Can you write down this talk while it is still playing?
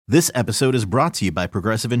This episode is brought to you by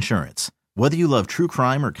Progressive Insurance. Whether you love true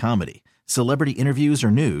crime or comedy, celebrity interviews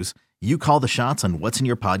or news, you call the shots on what's in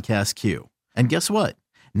your podcast queue. And guess what?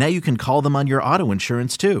 Now you can call them on your auto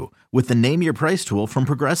insurance too with the Name Your Price tool from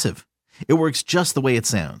Progressive. It works just the way it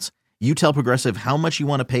sounds. You tell Progressive how much you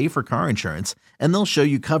want to pay for car insurance, and they'll show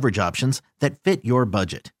you coverage options that fit your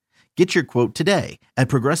budget. Get your quote today at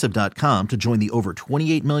Progressive.com to join the over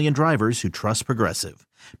 28 million drivers who trust Progressive.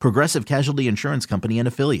 Progressive Casualty Insurance Company and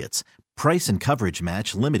Affiliates. Price and coverage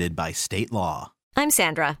match limited by state law. I'm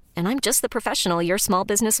Sandra, and I'm just the professional your small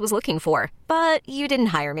business was looking for. But you didn't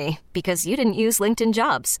hire me because you didn't use LinkedIn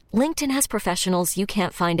Jobs. LinkedIn has professionals you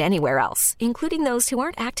can't find anywhere else, including those who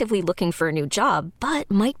aren't actively looking for a new job, but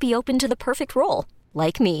might be open to the perfect role,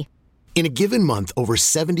 like me. In a given month, over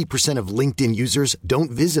 70% of LinkedIn users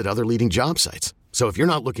don't visit other leading job sites. So if you're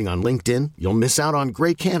not looking on LinkedIn, you'll miss out on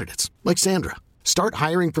great candidates like Sandra. Start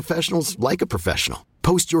hiring professionals like a professional.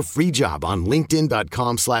 Post your free job on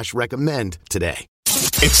linkedin.com/recommend today.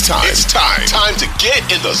 It's time to get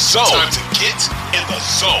in the zone.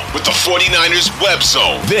 With the 49ers web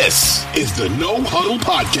zone. This is the No Huddle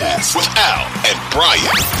Podcast with Al and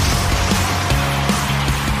Brian.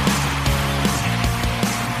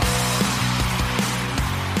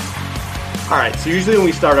 All right, so usually when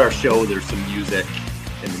we start our show, there's some music,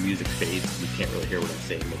 and the music fades. You can't really hear what I'm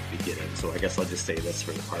saying at the beginning, so I guess I'll just say this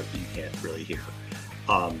for the part that you can't really hear.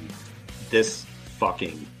 This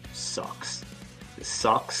fucking sucks. This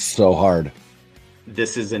sucks. So hard.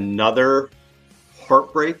 This is another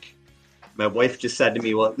heartbreak. My wife just said to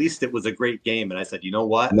me, well, at least it was a great game. And I said, you know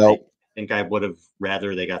what? Nope. I think I would have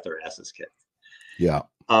rather they got their asses kicked. Yeah.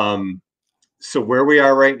 So where we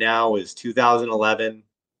are right now is 2011.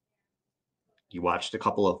 You watched a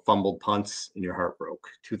couple of fumbled punts and your heart broke.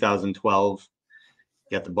 2012,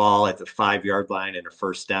 you got the ball at the 5-yard line and a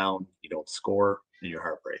first down. You don't score and your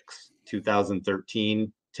heart breaks.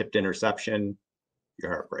 2013, tipped interception,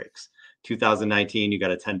 your heart breaks. 2019, you got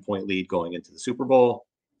a 10-point lead going into the Super Bowl,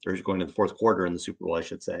 or going to the fourth quarter in the Super Bowl, I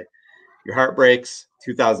should say. Your heart breaks.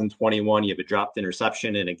 2021, you have a dropped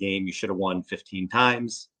interception in a game you should have won 15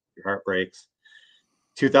 times. Your heart breaks.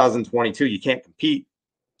 2022, you can't compete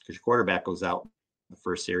because your quarterback goes out in the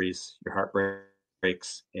first series. Your heart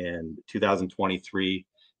breaks. And 2023,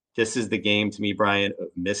 this is the game to me, Brian, of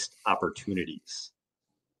missed opportunities.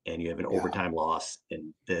 And you have an overtime loss,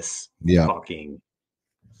 and this fucking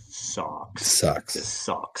sucks. This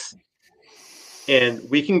sucks. And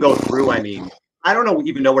we can go through, I mean, I don't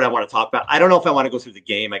even know what I want to talk about. I don't know if I want to go through the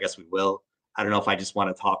game. I guess we will. I don't know if I just want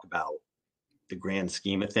to talk about the grand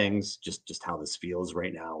scheme of things, just how this feels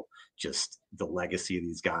right now, just the legacy of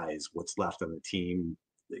these guys, what's left on the team,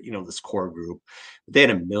 this core group. They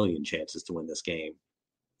had a million chances to win this game,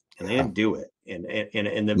 and they didn't do it. And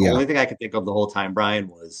the only thing I could think of the whole time, Brian,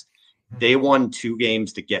 was they won 2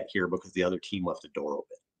 games to get here because the other team left the door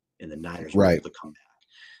open, and the Niners were able to come back.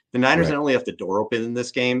 The Niners not only left the door open in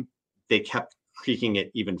this game, they kept creaking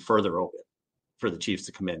it even further open for the Chiefs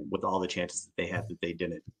to come in with all the chances that they had that they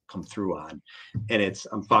didn't come through on. And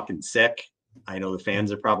I'm fucking sick. I know the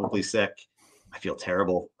fans are probably sick. I feel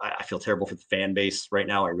terrible. I feel terrible for the fan base right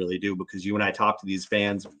now. I really do, because you and I talk to these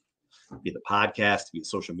fans via the podcast, via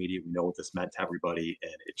social media. We know what this meant to everybody,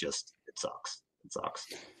 and it sucks. It sucks.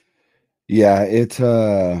 Yeah, it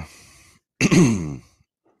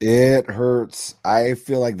it hurts. I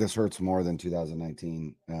feel like this hurts more than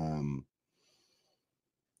 2019.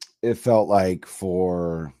 It felt like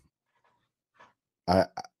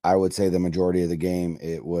I would say the majority of the game,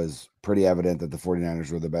 it was pretty evident that the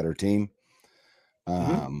 49ers were the better team.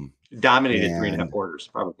 Dominated 3.5 quarters,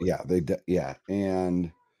 probably. Yeah,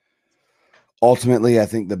 and ultimately, I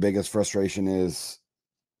think the biggest frustration is,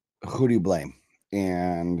 who do you blame?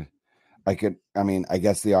 And I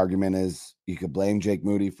guess the argument is you could blame Jake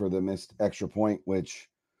Moody for the missed extra point, which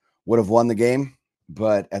would have won the game.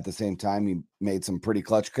 But at the same time, he made some pretty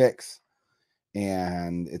clutch kicks,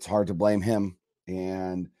 and it's hard to blame him.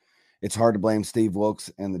 And it's hard to blame Steve Wilkes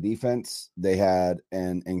and the defense. They had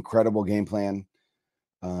an incredible game plan.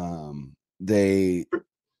 They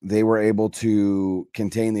were able to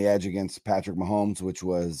contain the edge against Patrick Mahomes, which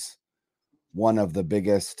was one of the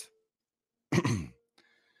biggest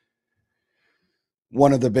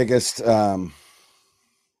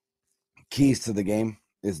keys to the game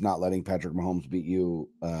is not letting Patrick Mahomes beat you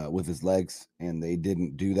with his legs, and they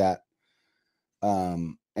didn't do that.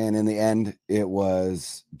 And in the end, it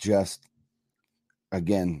was just,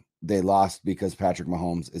 again, they lost because Patrick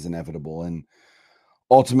Mahomes is inevitable. And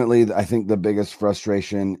ultimately, I think the biggest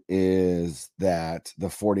frustration is that the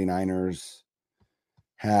 49ers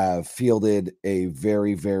have fielded a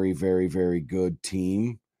very, very, very, very good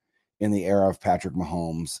team in the era of Patrick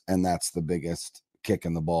Mahomes, and that's the biggest kick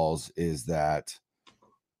in the balls, is that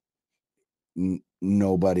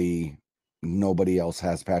nobody else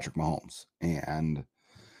has Patrick Mahomes, and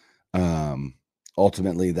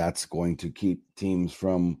ultimately that's going to keep teams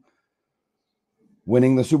from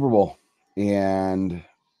winning the Super Bowl. And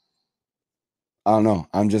I don't know,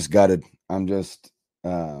 I'm just gutted. I'm just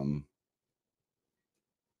I'm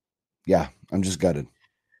just gutted.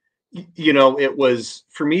 It was,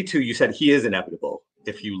 for me too, you said he is inevitable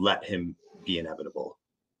if you let him be inevitable.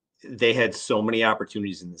 They had so many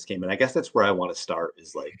opportunities in this game, and I guess that's where I want to start,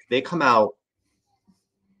 is like they come out,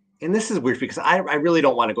 and this is weird because I really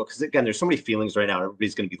don't want to go, because again, there's so many feelings right now.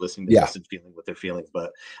 Everybody's going to be listening to this and feeling what their feelings,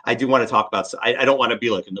 but I do want to talk about, I don't want to be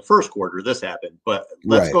like, in the first quarter this happened, but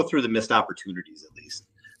let's go through the missed opportunities at least.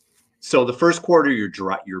 So the first quarter,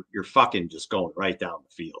 you're fucking just going right down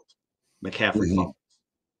the field. McCaffrey fumbles.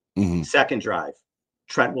 Second drive,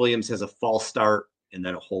 Trent Williams has a false start and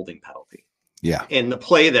then a holding penalty. Yeah. And the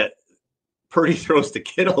play that Purdy throws to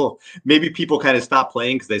Kittle, maybe people kind of stopped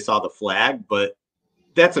playing because they saw the flag, but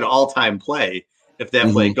that's an all-time play. If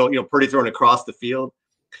that play Purdy throwing across the field.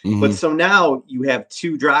 But so now you have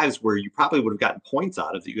two drives where you probably would have gotten points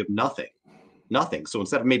out of that. You have nothing. So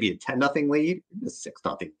instead of maybe a 10-0 lead, a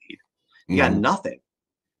 6-0 lead. You got nothing.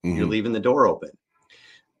 You're leaving the door open.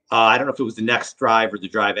 I don't know if it was the next drive or the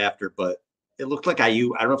drive after, but it looked like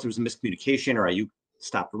IU, I don't know if there was a miscommunication or IU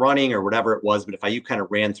stopped running or whatever it was, but if IU kind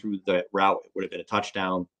of ran through the route, it would have been a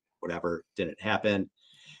touchdown. Whatever, didn't happen.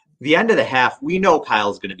 The end of the half, we know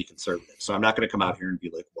Kyle's going to be conservative, so I'm not going to come out here and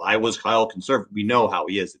be like, why was Kyle conservative? We know how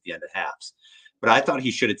he is at the end of halves. But I thought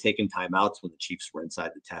he should have taken timeouts when the Chiefs were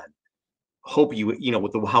inside the 10. Hope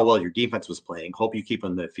with how well your defense was playing, hope you keep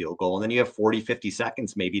on the field goal, and then you have 40, 50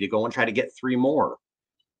 seconds maybe to go and try to get 3 more.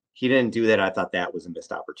 He didn't do that. I thought that was a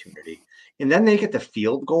missed opportunity. And then they get the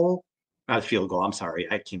field goal. Not field goal. I'm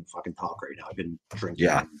sorry. I can't fucking talk right now. I've been drinking.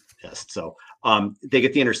 Yeah. So they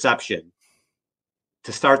get the interception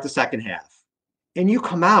to start the second half. And you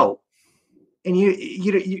come out and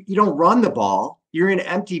you don't run the ball. You're in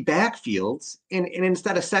empty backfields. And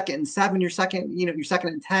instead of 2nd and 7, you're 2nd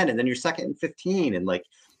and 10, and then you're 2nd and 15. And like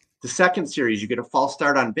the second series, you get a false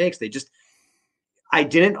start on Banks. I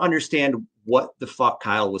didn't understand what the fuck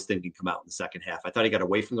Kyle was thinking come out in the second half. I thought he got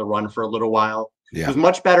away from the run for a little while. Yeah. It was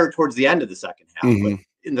much better towards the end of the second half. But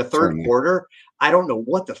in the third quarter, I don't know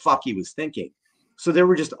what the fuck he was thinking. So there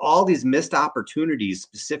were just all these missed opportunities,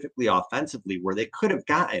 specifically offensively, where they could have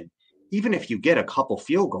gotten, even if you get a couple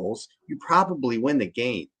field goals, you probably win the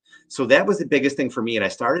game. So that was the biggest thing for me. And I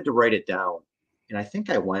started to write it down. And I think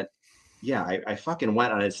I went, I fucking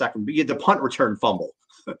went on a second. But you had the punt return fumble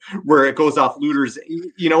where it goes off Luter's,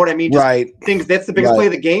 you know what I mean? Just things. That's the biggest play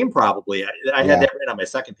of the game, probably. I had that right on my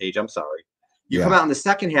second page. I'm sorry. You come out in the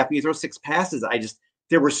second half and you throw 6 passes.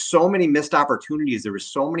 There were so many missed opportunities. There were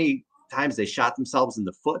so many times they shot themselves in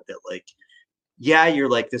the foot that, like, you're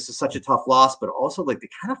like, this is such a tough loss, but also like they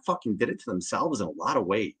kind of fucking did it to themselves in a lot of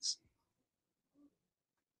ways.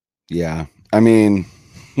 Yeah. I mean,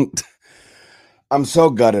 I'm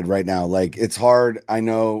so gutted right now. Like, it's hard. I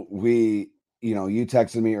know you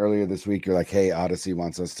texted me earlier this week. You're like, hey, Odyssey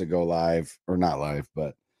wants us to go live, or not live,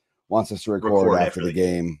 but wants us to record after the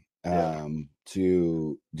game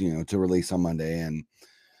to release on Monday. And,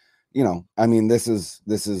 I mean, this is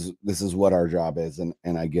what our job is.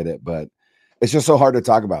 And I get it, but it's just so hard to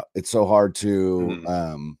talk about. It's so hard to,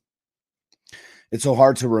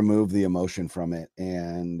 remove the emotion from it.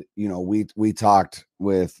 And, we talked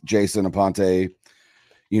with Jason Aponte,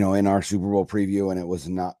 in our Super Bowl preview, and it was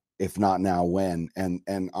not, if not now, when.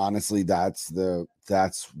 And honestly, that's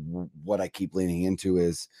what I keep leaning into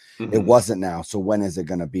is it wasn't now. So when is it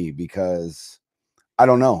going to be? Because I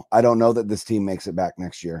don't know. I don't know that this team makes it back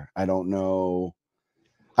next year. I don't know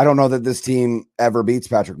that this team ever beats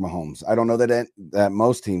Patrick Mahomes. I don't know that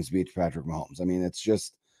most teams beat Patrick Mahomes. I mean, it's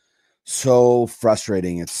just so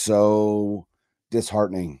frustrating. It's so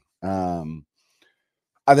disheartening. I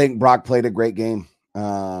think Brock played a great game.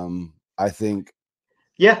 I think,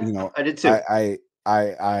 I did too.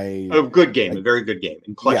 A good game, a very good game,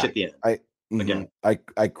 and clutch at the end.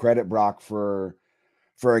 I credit Brock for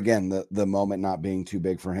again the moment not being too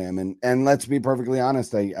big for him, and let's be perfectly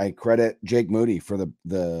honest, I credit Jake Moody for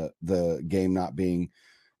the game not being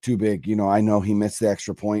too big. I know he missed the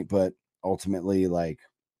extra point, but ultimately, like,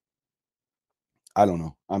 I don't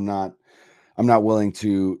know. I'm not willing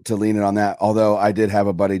to lean it on that. Although I did have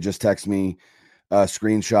a buddy just text me a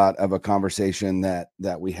screenshot of a conversation that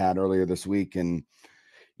we had earlier this week, and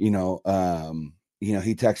he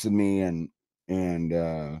texted me and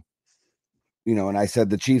and I said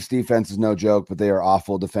the Chiefs defense is no joke, but they are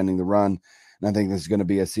awful defending the run. And I think this is going to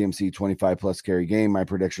be a CMC 25 plus carry game. My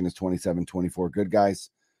prediction is 27-24 good guys.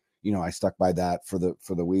 I stuck by that for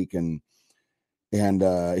the week. And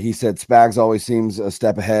he said Spags always seems a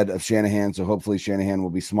step ahead of Shanahan. So hopefully Shanahan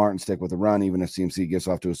will be smart and stick with the run, even if CMC gets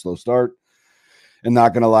off to a slow start. And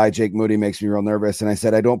not going to lie, Jake Moody makes me real nervous. And I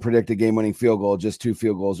said, I don't predict a game-winning field goal, just 2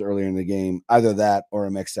 field goals earlier in the game. Either that or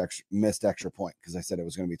a missed extra point, because I said it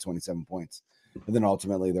was going to be 27 points. And then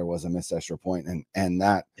ultimately there was a missed extra point. And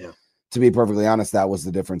that, to be perfectly honest, that was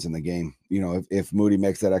the difference in the game. If Moody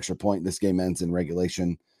makes that extra point, this game ends in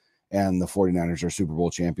regulation and the 49ers are Super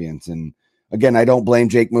Bowl champions. And again, I don't blame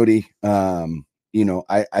Jake Moody.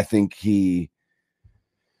 I think he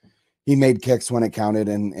made kicks when it counted.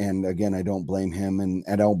 And again, I don't blame him, and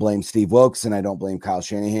I don't blame Steve Wilkes, and I don't blame Kyle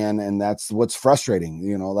Shanahan. And that's what's frustrating.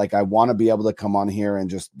 I want to be able to come on here and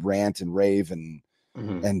just rant and rave and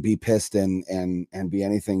be pissed and be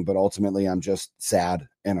anything. But ultimately I'm just sad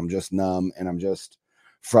and I'm just numb and I'm just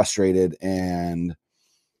frustrated. And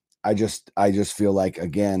I just feel like,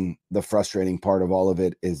 again, the frustrating part of all of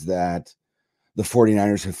it is that the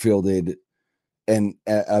 49ers have fielded an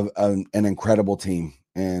incredible team,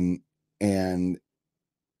 and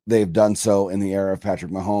they've done so in the era of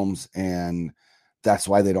Patrick Mahomes, and that's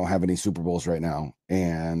why they don't have any Super Bowls right now.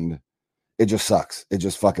 And it just sucks. It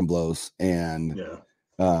just fucking blows. And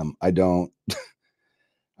I don't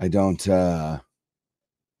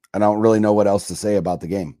really know what else to say about the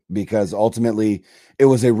game, because ultimately it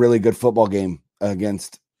was a really good football game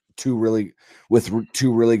against two really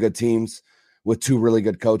good teams with 2 really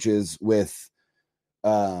good coaches, with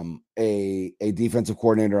a defensive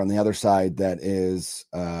coordinator on the other side that is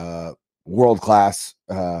world class,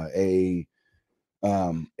 a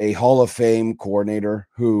Hall of Fame coordinator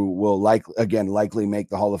who will likely make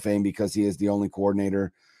the Hall of Fame, because he is the only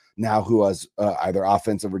coordinator now who has either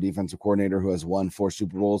offensive or defensive coordinator who has won 4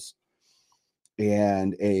 Super Bowls,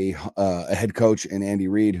 and a head coach in Andy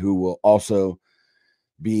Reid who will also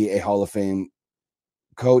be a Hall of Fame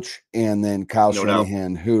coach, and then Kyle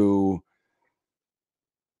Shanahan, who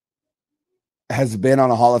has been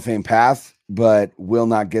on a Hall of Fame path, but will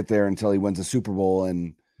not get there until he wins a Super Bowl.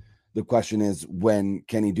 And the question is, when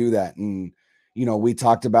can he do that? And, we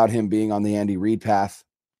talked about him being on the Andy Reid path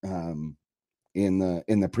in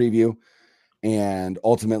the preview, and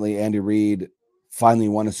ultimately Andy Reid finally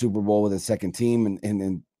won a Super Bowl with his second team.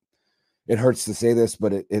 And it hurts to say this,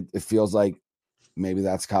 but it feels like maybe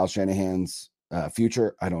that's Kyle Shanahan's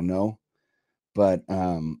future. I don't know. But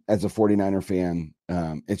as a 49er fan,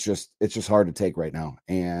 it's just hard to take right now.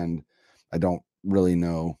 And I don't really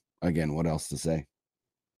know, again, what else to say.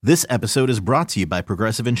 This episode is brought to you by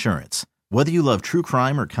Progressive Insurance. Whether you love true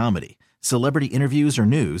crime or comedy, celebrity interviews or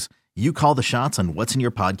news, you call the shots on what's in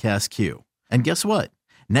your podcast queue. And guess what?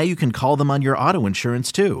 Now you can call them on your auto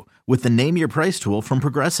insurance too, with the Name Your Price tool from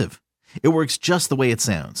Progressive. It works just the way it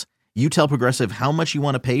sounds. You tell Progressive how much you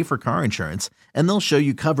want to pay for car insurance, and they'll show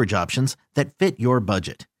you coverage options that fit your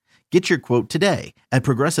budget. Get your quote today at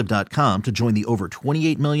Progressive.com to join the over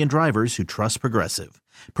 28 million drivers who trust Progressive.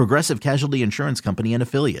 Progressive Casualty Insurance Company and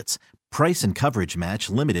Affiliates. Price and coverage match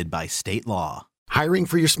limited by state law. Hiring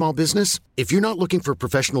for your small business? If you're not looking for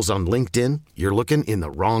professionals on LinkedIn, you're looking in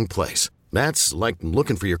the wrong place. That's like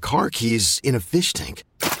looking for your car keys in a fish tank.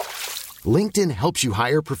 LinkedIn helps you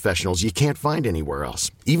hire professionals you can't find anywhere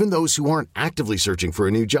else, even those who aren't actively searching for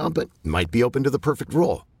a new job but might be open to the perfect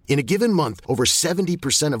role. In a given month, over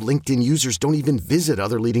 70% of LinkedIn users don't even visit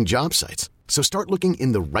other leading job sites. So start looking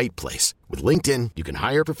in the right place. With LinkedIn, you can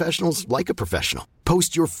hire professionals like a professional.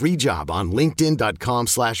 Post your free job on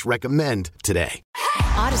linkedin.com/recommend today.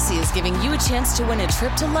 Odyssey is giving you a chance to win a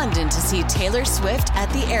trip to London to see Taylor Swift at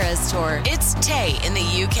the Eras Tour. It's Tay in the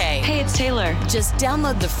UK. Hey, it's Taylor. Just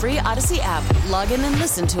download the free Odyssey app, log in and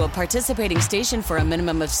listen to a participating station for a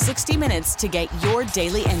minimum of 60 minutes to get your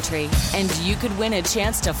daily entry. And you could win a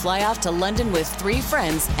chance to fly off to London with 3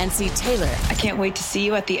 friends and see Taylor. I can't wait to see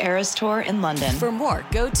you at the Eras Tour in London. For more,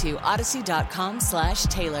 go to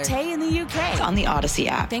odyssey.com/Taylor. Tay in the UK. It's on the Odyssey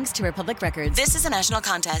app. Thanks to Republic Records. This is a national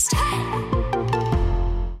contest.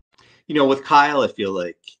 With Kyle, I feel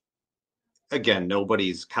like, again,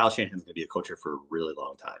 Kyle Shanahan's going to be a coach here for a really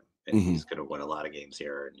long time. And he's going to win a lot of games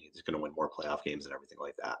here, and he's going to win more playoff games and everything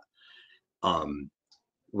like that.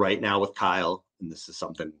 Right now with Kyle, and this is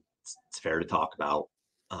something it's fair to talk about,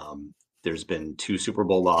 there's been 2 Super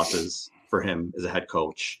Bowl losses for him as a head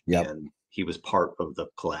coach. Yep. And he was part of the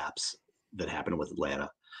collapse that happened with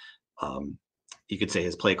Atlanta. You could say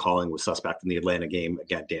his play calling was suspect in the Atlanta game.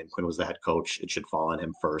 Again, Dan Quinn was the head coach. It should fall on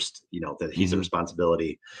him first, that he's a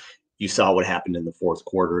responsibility. You saw what happened in the fourth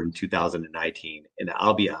quarter in 2019. And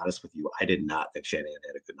I'll be honest with you, I did not think Shanahan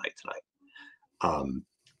had a good night tonight.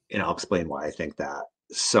 And I'll explain why I think that.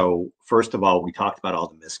 So first of all, we talked about all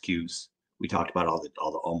the miscues. We talked about all the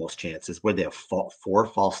almost chances. Where they have 4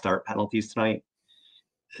 false start penalties tonight.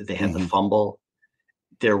 They had the fumble.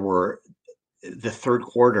 There were the third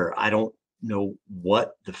quarter. I don't know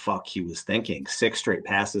what the fuck he was thinking. 6 straight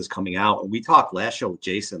passes coming out. And we talked last show with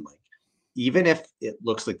Jason, like, even if it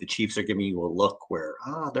looks like the Chiefs are giving you a look where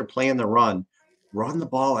they're playing the run the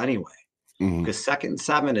ball anyway. Because 2nd and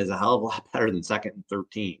 7 is a hell of a lot better than 2nd and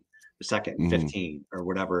 13 or 2nd and 15 or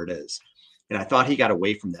whatever it is. And I thought he got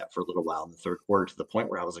away from that for a little while in the third quarter, to the point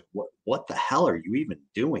where I was like, what the hell are you even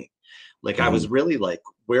doing? Like, I was really like,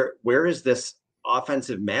 where is this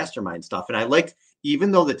offensive mastermind stuff? And I liked,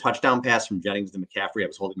 even though the touchdown pass from Jennings to McCaffrey, I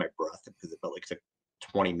was holding my breath because it felt like it took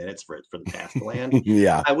 20 minutes for the pass to land.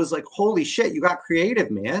 Yeah. I was like, holy shit, you got creative,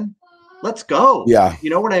 man. Let's go. Yeah. You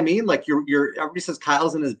know what I mean? Like, you're everybody says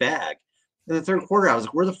Kyle's in his bag. In the third quarter, I was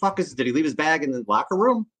like, where the fuck did he leave his bag in the locker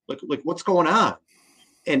room? Like what's going on?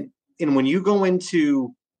 And when you go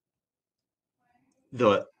into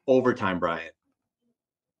the overtime, Brian,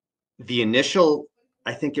 the initial,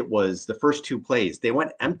 I think it was the first 2 plays, they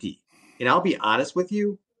went empty. And I'll be honest with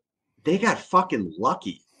you, they got fucking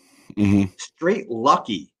lucky. Straight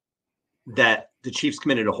lucky that the Chiefs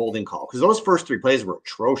committed a holding call, because those first 3 plays were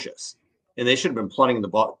atrocious, and they should have been punting the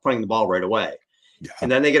ball right away. Yeah.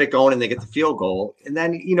 And then they get it going and they get the field goal. And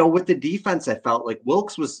then, with the defense, I felt like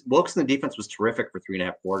Wilkes and the defense was terrific for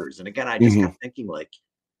 3.5 quarters. And again, I just kept thinking, like,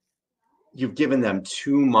 you've given them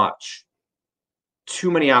too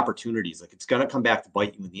many opportunities. Like, it's going to come back to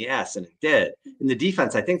bite you in the ass. And it did. In the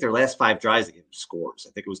defense, I think their last 5 drives, they gave them scores.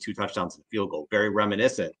 I think it was 2 touchdowns and a field goal. Very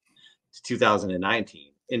reminiscent to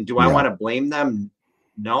 2019. And do I want to blame them?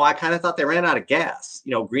 No, I kind of thought they ran out of gas.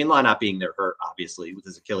 Greenlaw not being there hurt, obviously, with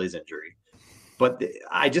his Achilles injury. But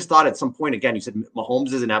I just thought at some point, again, you said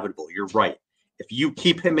Mahomes is inevitable. You're right. If you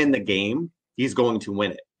keep him in the game, he's going to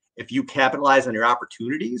win it. If you capitalize on your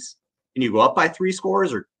opportunities and you go up by 3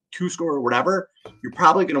 scores or 2 scores or whatever, you're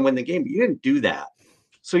probably going to win the game. But you didn't do that.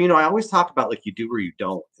 So, I always talk about, like, you do or you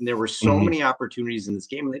don't. And there were so many opportunities in this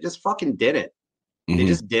game, and they just fucking didn't. They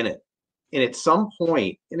just didn't. And at some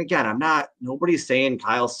point, and again, nobody's saying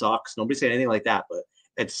Kyle sucks. Nobody's saying anything like that. But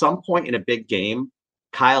at some point in a big game,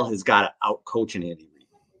 Kyle has got to outcoach an Andy Reid,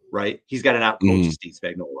 right? He's got to outcoach Steve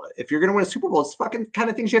Spagnuolo. If you're going to win a Super Bowl, it's fucking kind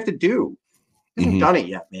of things you have to do. He hasn't done it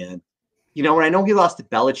yet, man. And I know he lost to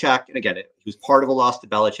Belichick, and again, he was part of a loss to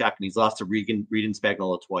Belichick, and he's lost to Reid and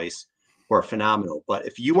Spagnuolo twice, who are phenomenal. But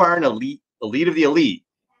if you are an elite of the elite,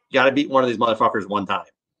 you got to beat one of these motherfuckers one time.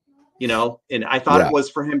 And I thought it was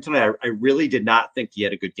for him tonight. I really did not think he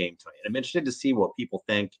had a good game tonight. And I'm interested to see what people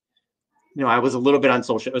think. I was a little bit on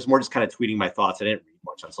social. It was more just kind of tweeting my thoughts. I didn't read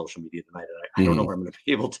much on social media tonight. And I don't know where I'm going to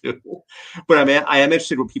be able to. But I am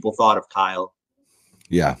interested what people thought of Kyle.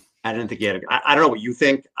 Yeah. I didn't think he had I don't know what you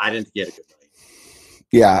think. I didn't think he had a good night.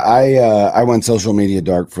 Yeah, I went social media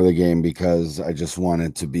dark for the game because I just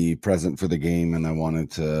wanted to be present for the game, and I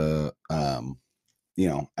wanted to,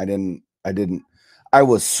 I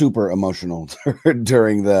was super emotional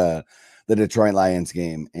during the Detroit Lions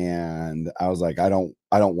game, and I was like, I don't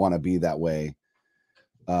want to be that way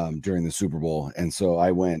during the Super Bowl, and so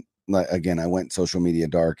I went social media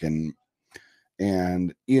dark, and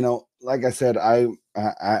like I said, I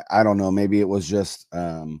don't know, maybe it was just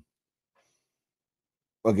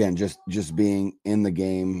again just being in the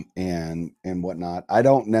game and whatnot. I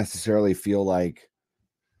don't feel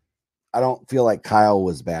like Kyle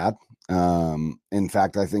was bad. In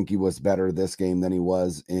fact, I think he was better this game than he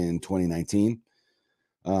was in 2019.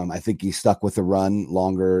 I think he stuck with the run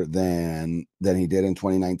longer than he did in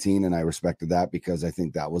 2019, and I respected that because I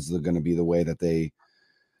think that was going to be the way that they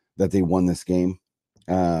won this game.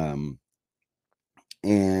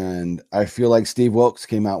 And I feel like Steve Wilkes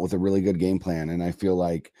came out with a really good game plan, and I feel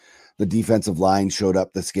like the defensive line showed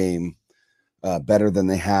up this game better than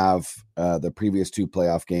they have the previous 2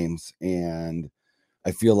 playoff games. And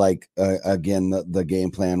I feel like, again, the game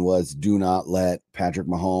plan was do not let Patrick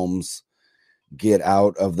Mahomes get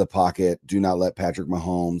out of the pocket. Do not let Patrick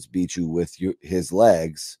Mahomes beat you with his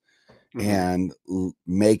legs, and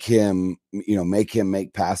make him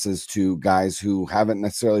make passes to guys who haven't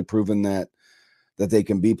necessarily proven that they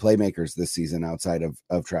can be playmakers this season outside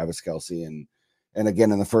of Travis Kelce. And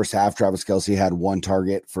again, in the first half, Travis Kelce had 1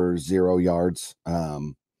 target for 0 yards.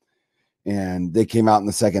 And they came out in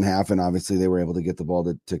the second half, and obviously they were able to get the ball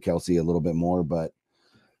to Kelce a little bit more. But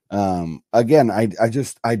again, I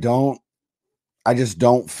just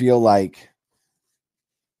don't feel like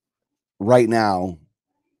right now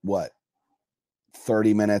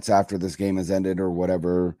 30 minutes after this game has ended or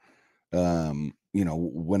whatever,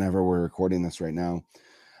 whenever we're recording this right now.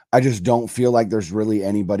 I just don't feel like there's really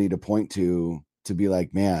anybody to point to be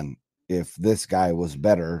like, man, if this guy was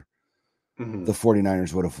better, the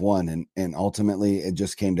 49ers would have won. And ultimately it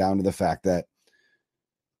just came down to the fact that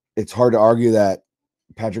it's hard to argue that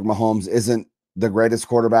Patrick Mahomes isn't the greatest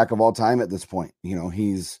quarterback of all time at this point.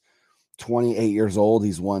 He's 28 years old.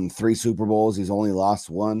 He's won 3 Super Bowls. He's only lost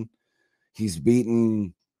 1. He's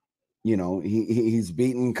beaten, he's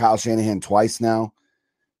beaten Kyle Shanahan twice now.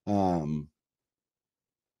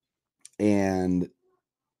 And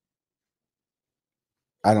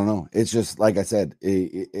I don't know. It's just, like I said,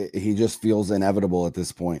 he just feels inevitable at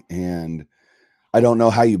this point. And I don't know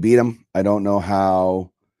how you beat him. I don't know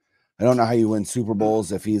how you win Super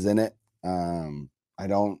Bowls if he's in it. I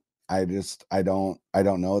don't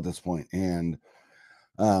know at this point. And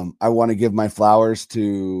I want to give my flowers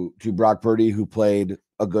to Brock Purdy, who played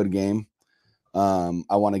a good game. I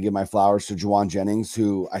want to give my flowers to Juwan Jennings,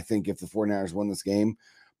 who I think if the 49ers win this game,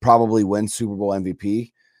 probably wins Super Bowl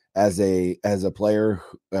MVP as a player,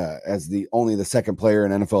 as the second player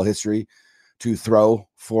in NFL history to throw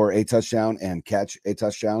for a touchdown and catch a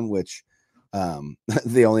touchdown, which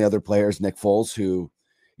the only other player is Nick Foles, who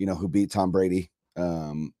beat Tom Brady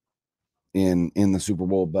in the Super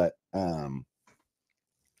Bowl. But I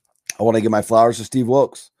want to give my flowers to Steve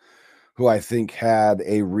Wilkes, who I think had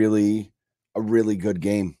a really good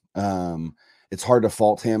game. It's hard to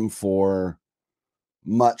fault him for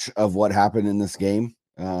much of what happened in this game.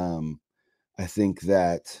 I think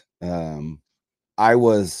that I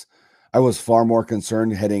was far more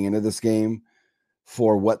concerned heading into this game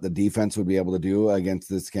for what the defense would be able to do against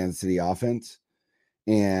this Kansas City offense.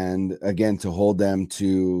 And again, to hold them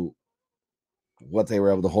to what they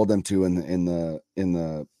were able to hold them to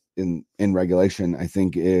in regulation, I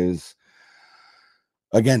think is,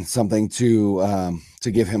 again, something to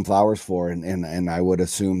give him flowers for. And I would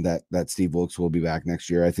assume that Steve Wilkes will be back next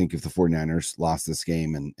year. I think if the 49ers lost this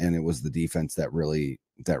game and it was the defense that really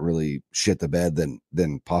shit the bed,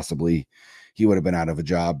 then possibly he would have been out of a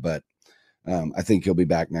job. But I think he'll be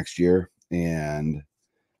back next year. And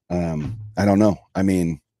I don't know. I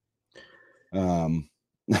mean,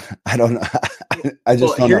 I don't know. I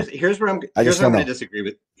just don't know. Here's where I'm going to disagree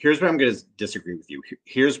with. Here's where I'm going to disagree with you.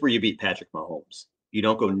 Here's where you beat Patrick Mahomes. You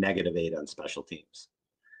don't go -8 on special teams.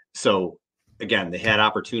 So again, they had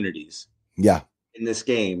opportunities. Yeah. In this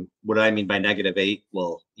game, what do I mean by -8?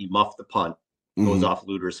 Well, you muff the punt, goes off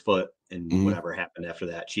Luter's foot, and whatever happened after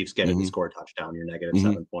that, Chiefs get it and score a touchdown. You're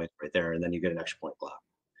 -7 points right there, and then you get an extra point block.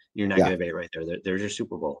 You're -8 right there. There's your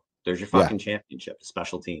Super Bowl. There's your fucking championship.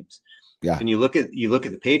 Special teams. Yeah. And you look at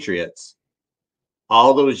the Patriots,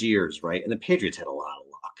 all those years, right? And the Patriots had a lot of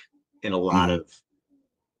luck and a lot of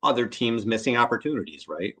other teams missing opportunities,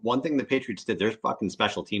 right? One thing the Patriots did, their fucking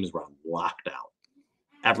special teams were on lockdown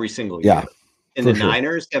every single year. And the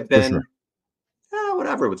Niners have been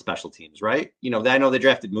whatever with special teams, right? I know they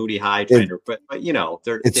drafted Moody high, but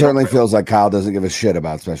it certainly feels like Kyle doesn't give a shit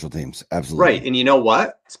about special teams. Absolutely. Right. And you know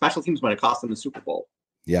what? Special teams might have cost them the Super Bowl.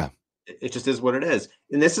 Yeah. It just is what it is.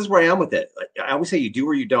 And this is where I am with it. Like, I always say you do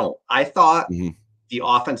or you don't. I thought the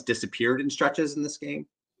offense disappeared in stretches in this game,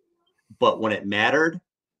 but when it mattered,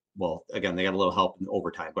 well, again, they got a little help in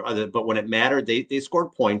overtime, but when it mattered, they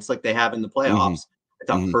scored points like they have in the playoffs. I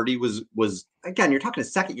thought Purdy was again, you're talking a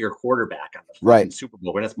second-year quarterback on the Super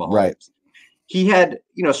Bowl when it's Mahomes. Right. He had,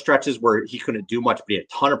 stretches where he couldn't do much, but he had a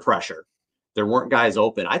ton of pressure. There weren't guys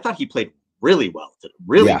open. I thought he played really well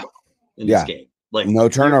in this game. Like, no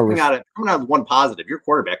turnovers. Coming out with one positive, your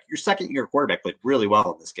second-year quarterback played really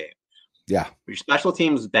well in this game. Yeah. But your special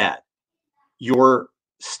teams is bad. Your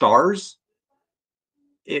stars,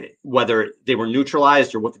 whether they were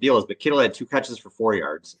neutralized or what the deal is, but Kittle had 2 catches for 4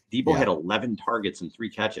 yards. Debo had 11 targets and 3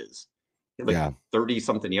 catches. He had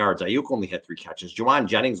 30-something yards. Ayuk only had 3 catches. Juwan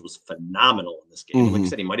Jennings was phenomenal in this game. Like I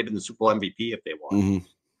said, he might have been the Super Bowl MVP if they won.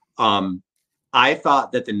 I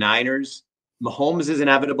thought that the Niners, Mahomes is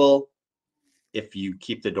inevitable if you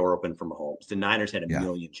keep the door open for Mahomes. The Niners had a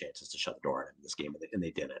million chances to shut the door on him in this game, and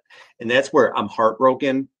they didn't. And that's where I'm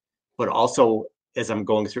heartbroken, but also as I'm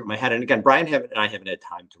going through my head, and again, Brian and I haven't had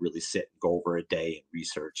time to really sit and go over a day and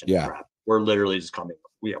research and prep. We're literally just coming.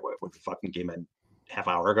 What the fucking game in half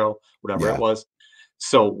hour ago, whatever it was.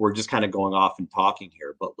 So we're just kind of going off and talking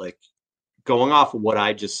here, but like going off of what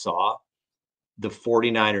I just saw, the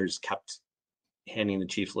 49ers kept handing the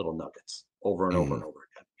Chiefs little nuggets over and over and over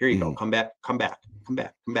again. Here you go. Come back.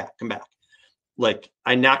 Like,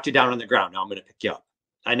 I knocked you down on the ground. Now I'm going to pick you up.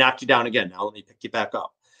 I knocked you down again. Now let me pick you back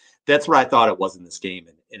up. That's what I thought it was in this game.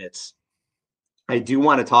 And it's, I do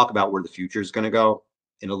want to talk about where the future is going to go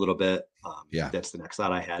in a little bit. Yeah. That's the next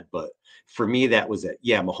thought I had. But for me, that was it.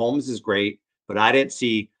 Yeah, Mahomes is great, but I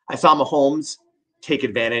saw Mahomes take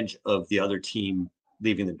advantage of the other team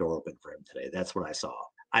leaving the door open for him today. That's what I saw.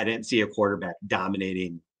 I didn't see a quarterback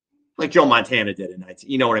dominating like Joe Montana did in 19.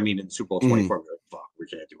 You know what I mean? In Super Bowl 24, we're like, fuck, we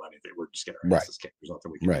can't do anything. We're just getting our asses kicked. There's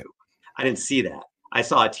nothing we can do. I didn't see that. I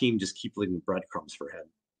saw a team just keep leaving breadcrumbs for him.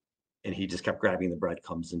 And he just kept grabbing the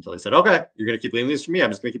breadcrumbs until he said, okay, you're going to keep leaving these for me. I'm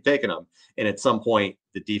just going to keep taking them. And at some point,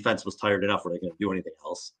 the defense was tired enough where they couldn't do anything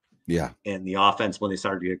else. Yeah. And the offense, when they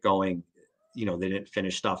started to get going, they didn't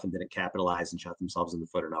finish stuff and didn't capitalize and shot themselves in the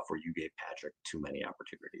foot enough where you gave Patrick too many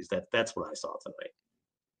opportunities. That's what I saw tonight.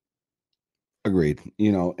 Agreed.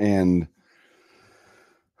 And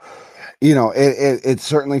it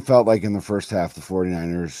certainly felt like in the first half, the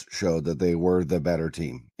 49ers showed that they were the better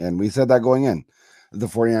team. And we said that going in. The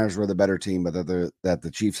 49ers were the better team, but that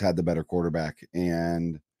the Chiefs had the better quarterback.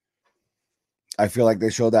 And I feel like they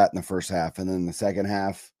showed that in the first half. And then the second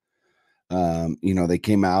half, they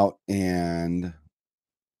came out and,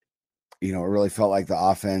 it really felt like the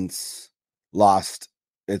offense lost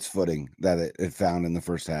its footing that it found in the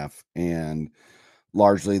first half. And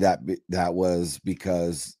largely that was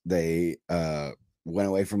because they went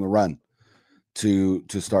away from the run to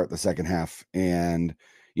start the second half. And,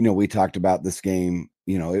 we talked about this game,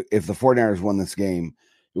 if the 49ers won this game,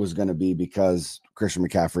 it was going to be because Christian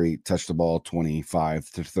McCaffrey touched the ball 25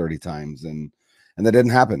 to 30 times and that didn't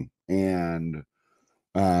happen. And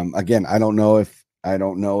again, I don't know if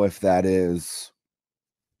that is,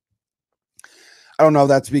 I don't know if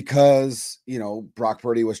that's because, Brock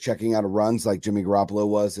Purdy was checking out of runs like Jimmy Garoppolo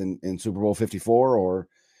was in Super Bowl 54, or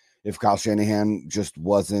if Kyle Shanahan just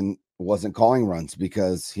wasn't calling runs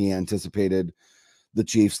because he anticipated the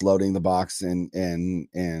Chiefs loading the box and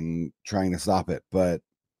trying to stop it. But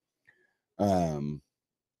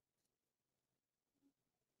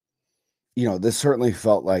this certainly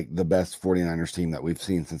felt like the best 49ers team that we've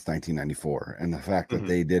seen since 1994. And the fact that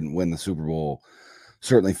they didn't win the Super Bowl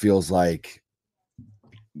certainly feels like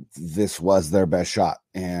this was their best shot.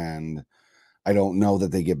 And I don't know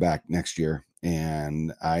that they get back next year.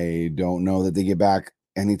 And I don't know that they get back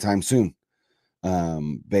anytime soon.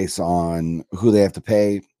 Based on who they have to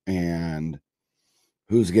pay and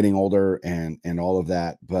who's getting older and all of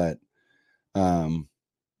that. But,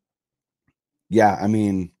 yeah, I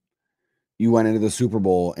mean, you went into the Super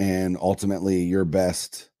Bowl and ultimately your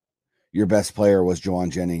best player was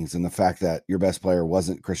Juwan Jennings. And the fact that your best player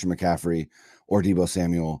wasn't Christian McCaffrey or Deebo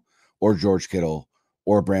Samuel or George Kittle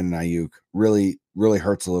or Brandon Ayuk really, really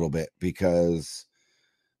hurts a little bit because,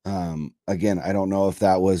 again, I don't know if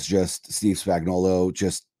that was just Steve Spagnuolo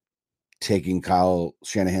just taking Kyle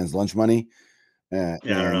Shanahan's lunch money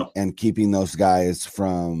and keeping those guys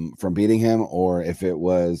from beating him, or if it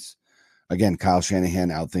was, again, Kyle Shanahan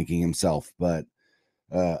outthinking himself. But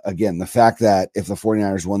again, the fact that if the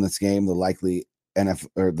 49ers won this game, the likely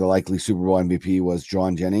Super Bowl MVP was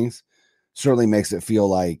Juwan Jennings certainly makes it feel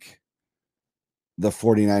like the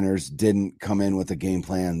 49ers didn't come in with a game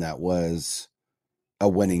plan that was a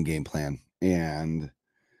winning game plan. And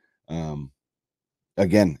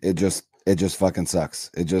again, it just fucking sucks.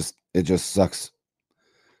 It just sucks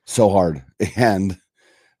so hard. And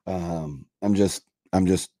I'm just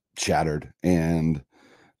shattered. And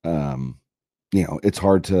it's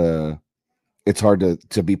hard to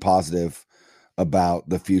be positive about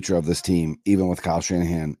the future of this team, even with Kyle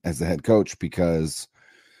Shanahan as the head coach, because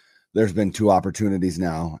there's been two opportunities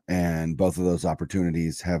now, and both of those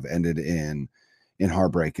opportunities have ended in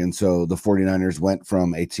heartbreak. And so the 49ers went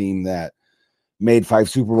from a team that made 5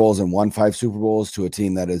 Super Bowls and won 5 Super Bowls to a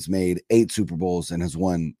team that has made 8 Super Bowls and has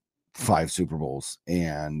won 5 Super Bowls.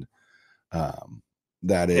 And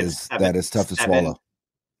that is tough to swallow.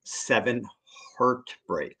 7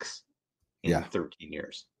 heartbreaks in 13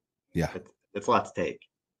 years. Yeah. It's a lot to take.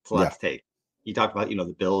 It's a lot to take. You talk about,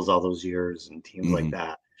 the Bills all those years and teams like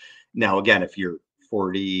that. Now, again, if you're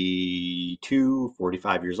 42,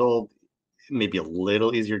 45 years old, it may be a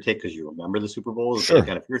little easier to take because you remember the Super Bowls. Sure. But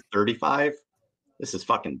again, if you're 35, this is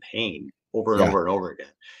fucking pain over and over and over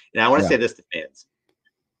again. And I want to say this to fans.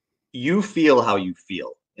 You feel how you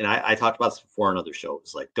feel. And I talked about this before on other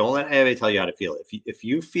shows. Like, don't let anybody tell you how to feel. If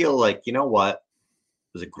you feel like, you know what, it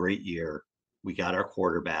was a great year. We got our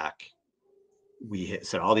quarterback. We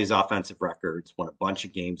set all these offensive records, won a bunch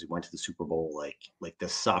of games. We went to the Super Bowl. Like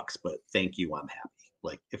this sucks, but thank you. I'm happy.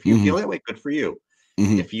 Like, if you feel that way, good for you.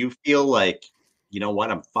 If you feel like, you know what,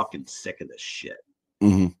 I'm fucking sick of this shit.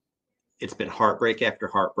 It's been heartbreak after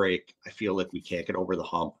heartbreak. I feel like we can't get over the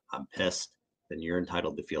hump. I'm pissed. Then you're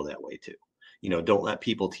entitled to feel that way too. Don't let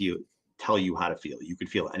people tell you how to feel. You could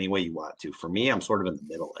feel any way you want to. For me, I'm sort of in the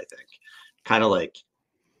middle, I think. Kind of like,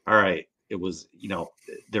 all right, it was,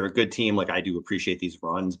 they're a good team. Like, I do appreciate these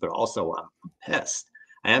runs, but also I'm pissed.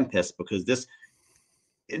 I am pissed because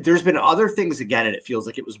there's been other things again, and it feels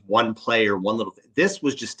like it was one play or one little thing. This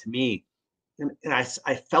was just, to me, and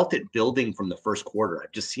I felt it building from the first quarter.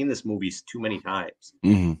 I've just seen this movie too many times.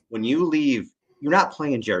 Mm-hmm. When you leave, you're not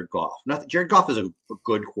playing Jared Goff. Jared Goff is a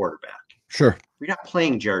good quarterback. Sure. You're not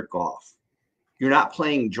playing Jared Goff. You're not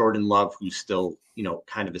playing Jordan Love, who's still,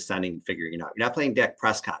 kind of ascending and figuring it out. You're not playing Dak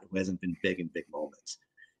Prescott, who hasn't been big in big moments.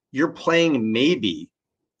 You're playing maybe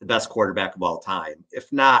the best quarterback of all time.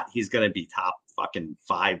 If not, he's going to be top fucking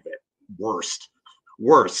 5 at worst.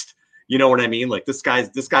 You know what I mean? Like, this guy's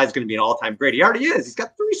going to be an all-time great. He already is. He's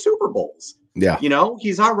got 3 Super Bowls. Yeah.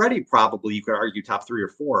 He's already probably, you could argue, top 3 or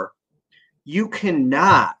 4. You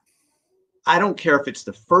cannot, I don't care if it's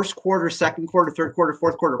the first quarter, second quarter, third quarter,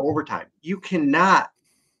 fourth quarter, overtime. You cannot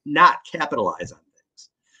not capitalize on things.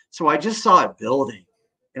 So I just saw it building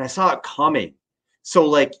and I saw it coming. So,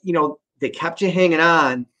 like, they kept you hanging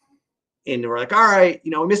on and we're like, all right,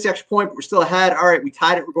 we missed the extra point, but we're still ahead. All right, we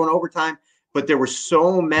tied it. We're going overtime. But there were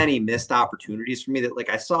so many missed opportunities for me that, like,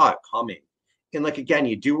 I saw it coming. And, like, again,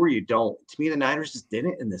 you do or you don't. To me, the Niners just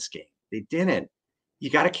didn't in this game. They didn't. You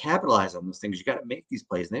got to capitalize on those things. You got to make these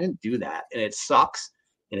plays. And they didn't do that. And it sucks.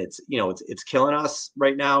 And it's killing us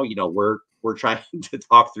right now. We're trying to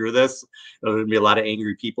talk through this. There's going to be a lot of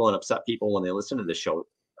angry people and upset people when they listen to this show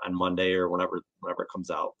on Monday or whenever it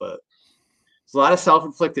comes out. But there's a lot of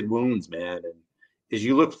self-inflicted wounds, man. And as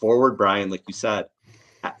you look forward, Brian, like you said,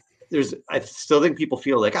 I still think people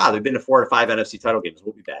feel like, they've been to 4 or 5 NFC title games.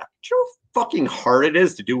 We'll be back. Do you know how fucking hard it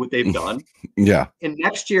is to do what they've done? Yeah. And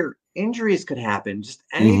next year, injuries could happen. Just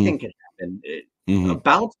anything could happen. A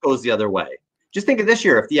bounce goes the other way. Just think of this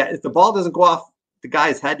year. If the ball doesn't go off the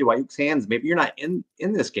guy's head to Ayuk's hands, maybe you're not in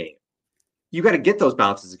this game. You got to get those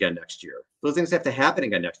bounces again next year. Those things have to happen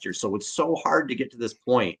again next year. So it's so hard to get to this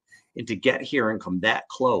point and to get here and come that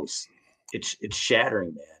close. It's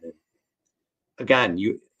shattering, man. And again,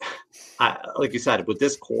 like you said, with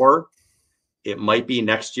this core, it might be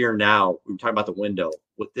next year. Now we were talking about the window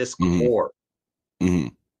with this core. Mm-hmm.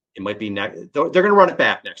 It might be next. They're going to run it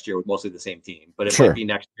back next year with mostly the same team, but it might be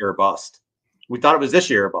next year or bust. We thought it was this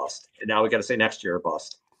year or bust, and now we got to say next year or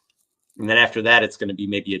bust. And then after that, it's going to be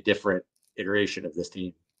maybe a different iteration of this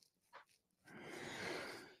team.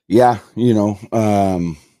 Yeah,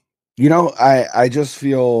 I just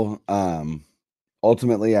feel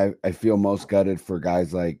ultimately I feel most gutted for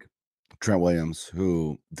guys like Trent Williams,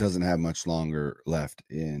 who doesn't have much longer left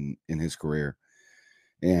in his career.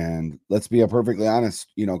 And let's be perfectly honest,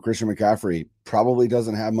 Christian McCaffrey probably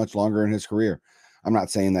doesn't have much longer in his career. I'm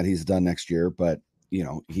not saying that he's done next year, but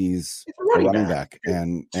he's a running back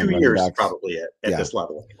and 2 years probably at this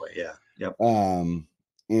level anyway. Yeah. Yep.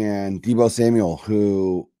 And Deebo Samuel,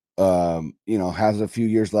 who has a few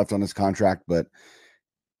years left on his contract, but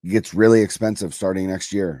gets really expensive starting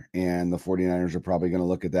next year. And the 49ers are probably going to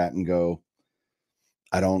look at that and go,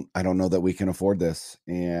 I don't know that we can afford this.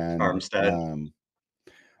 And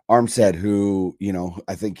Armstead, who,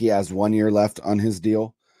 I think he has 1 year left on his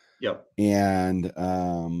deal. Yep. And,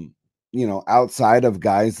 outside of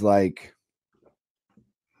guys like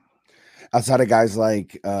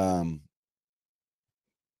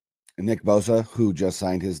Nick Bosa, who just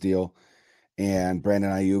signed his deal, and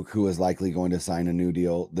Brandon Ayuk, who is likely going to sign a new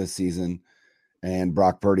deal this season, and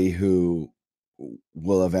Brock Purdy, who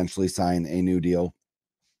will eventually sign a new deal.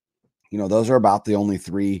 Those are about the only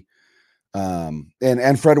 3.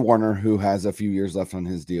 And Fred Warner, who has a few years left on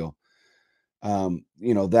his deal.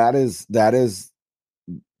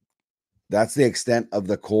 That's the extent of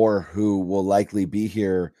the core who will likely be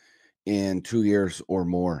here in 2 years or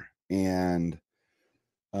more. And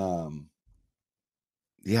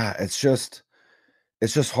it's just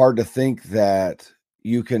hard to think that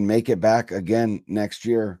you can make it back again next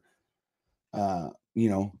year. The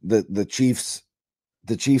Chiefs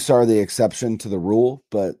are the exception to the rule,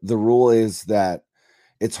 but the rule is that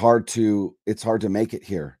it's hard to make it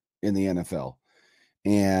here in the NFL.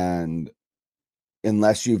 And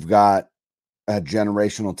unless you've got a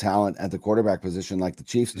generational talent at the quarterback position like the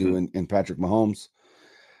Chiefs do in Patrick Mahomes,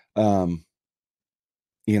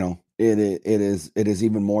 it is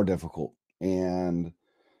even more difficult. And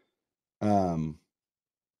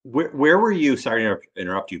where were you? Sorry to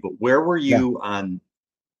interrupt you, but where were you on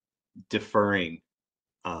deferring?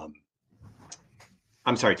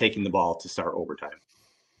 Taking the ball to start overtime.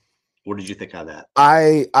 What did you think of that?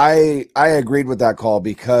 I agreed with that call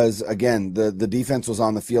because, again, the defense was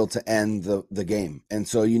on the field to end the game. And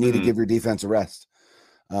so you need to give your defense a rest.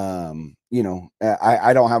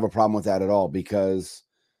 I don't have a problem with that at all because,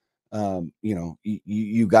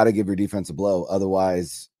 you got to give your defense a blow.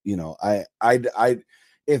 Otherwise,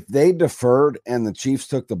 if they deferred and the Chiefs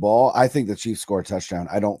took the ball, I think the Chiefs score a touchdown.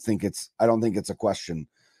 I don't think it's a question.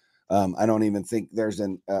 I don't even think there's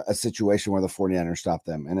a situation where the 49ers stop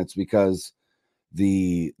them. And it's because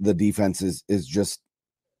the defense is just,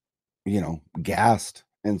 gassed.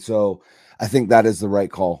 And so I think that is the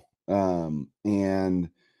right call. And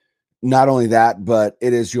not only that, but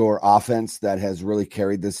it is your offense that has really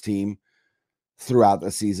carried this team throughout the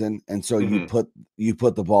season. And so you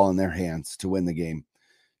put the ball in their hands to win the game.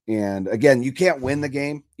 And again, you can't win the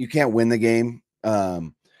game. You can't win the game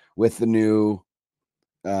with the new,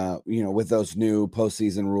 with those new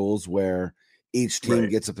postseason rules where each team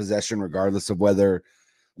gets a possession regardless of whether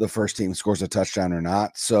the first team scores a touchdown or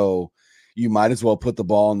not. So you might as well put the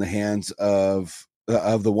ball in the hands of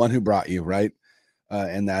the one who brought you, right?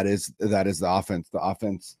 And that is the offense. The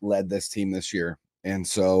offense led this team this year. And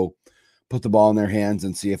so put the ball in their hands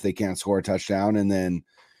and see if they can't score a touchdown, and then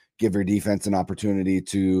give your defense an opportunity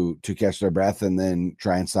to catch their breath and then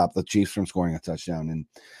try and stop the Chiefs from scoring a touchdown. And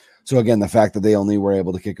so again, the fact that they only were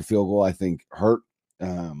able to kick a field goal, I think hurt.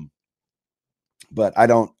 But I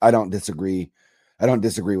don't disagree. I don't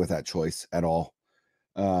disagree with that choice at all.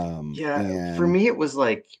 For me, it was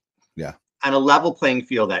like, on a level playing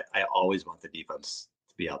field, I always want the defense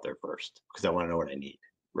to be out there first because I want to know what I need,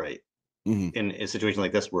 right? In a situation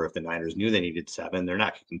like this, where if the Niners knew they needed 7, they're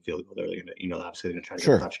not kicking field goal. They're going to, obviously they're going to try to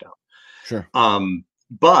get a touchdown. Sure.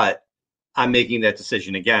 But I'm making that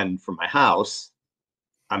decision again from my house.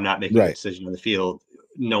 I'm not making a decision on the field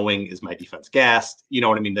knowing, is my defense gassed? You know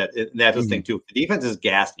what I mean? That's the thing too. If the defense is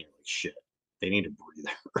gassed, and you're like, shit, they need a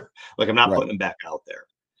breather. Like, I'm not putting them back out there.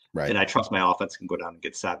 Right. And I trust my offense can go down and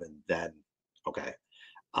get 7, then okay.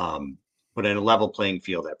 But in a level playing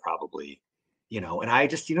field, I probably, and I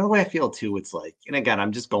just, the way I feel too, it's like, and again,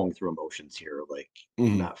 I'm just going through emotions here. Like,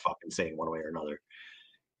 I'm not fucking saying one way or another.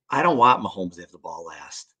 I don't want Mahomes to have the ball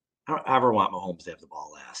last. I don't ever want Mahomes to have the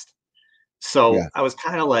ball last. So I was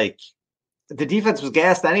kind of like, the defense was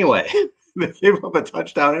gassed anyway. They gave up a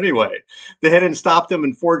touchdown anyway. They hadn't stopped them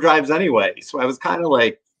in 4 drives anyway. So I was kind of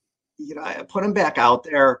like, I put him back out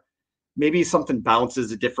there. Maybe something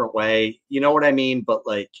bounces a different way. You know what I mean? But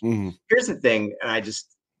like, here's the thing. And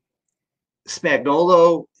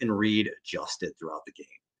Spagnuolo and Reed adjusted throughout the game.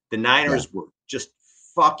 The Niners were just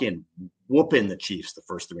fucking whooping the Chiefs the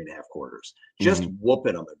first 3.5 quarters, just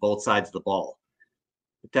whooping them at both sides of the ball.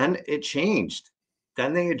 But then it changed.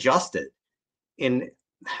 Then they adjusted. And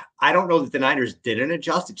I don't know that the Niners didn't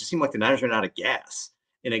adjust. It just seemed like the Niners ran out of gas.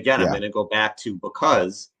 And again, I'm going to go back to,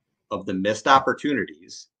 because of the missed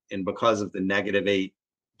opportunities and because of the -8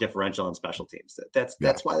 differential on special teams.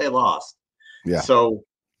 That's why they lost. Yeah. So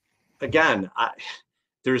again,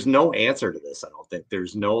 there's no answer to this. I don't think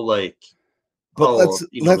there's no like. But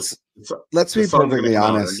let's be perfectly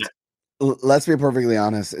honest. Let's be perfectly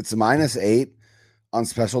honest. It's -8 on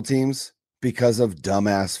special teams because of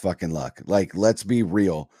dumbass fucking luck. Like, let's be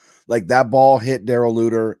real. Like, that ball hit Darrell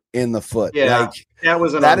Luter in the foot. Yeah, like,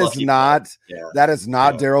 that is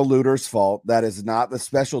not Darrell Luter's fault. That is not the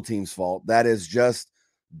special teams' fault. That is just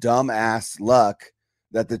dumbass luck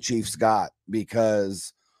that the Chiefs got,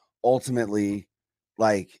 because ultimately,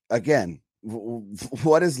 like, again,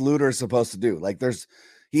 what is Luter supposed to do? Like,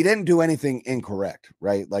 he didn't do anything incorrect,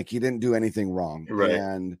 right? Like, he didn't do anything wrong. Right.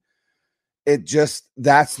 And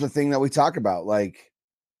that's the thing that we talk about. Like,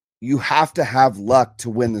 you have to have luck to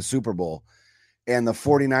win the Super Bowl. And the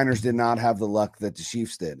 49ers did not have the luck that the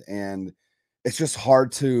Chiefs did. And it's just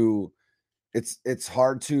hard to, it's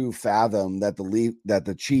hard to fathom that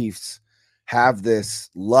the Chiefs have this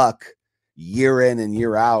luck year in and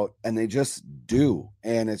year out, and they just do.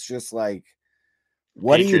 And it's just like,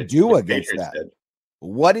 what do you do against that?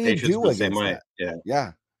 What do you do against that?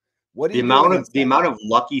 Yeah. What do you do? The amount of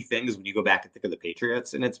lucky things when you go back and think of the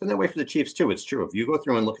Patriots, and it's been that way for the Chiefs too. It's true. If you go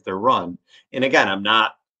through and look at their run, and again,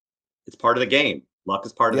 it's part of the game. Luck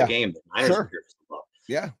is part of the game. The Niners are here for luck.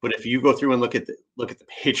 Yeah. But if you go through and look at the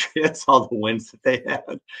Patriots, all the wins that they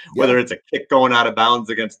had, whether it's a kick going out of bounds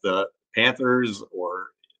against the Panthers, or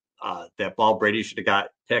that ball Brady should have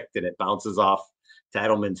got picked and it bounces off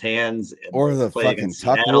Edelman's hands, or the fucking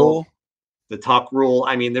tuck rule. The tuck rule.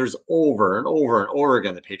 I mean, there's over and over and over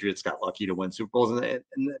again. The Patriots got lucky to win Super Bowls, and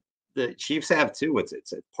the Chiefs have too. It's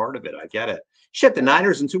a part of it. I get it. Shit, the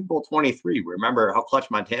Niners in Super Bowl 23. Remember how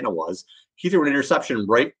clutch Montana was? He threw an interception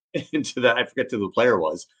right into I forget who the player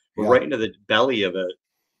was, but right into the belly of a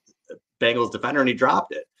Bengals defender, and he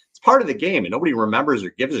dropped it. It's part of the game, and nobody remembers or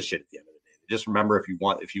gives a shit at the end of the day. just remember if you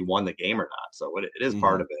won the game or not. So it is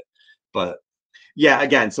part Mhm. of it. But yeah,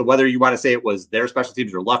 again, so whether you want to say it was their special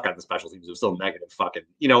teams or luck on the special teams, it was still negative fucking,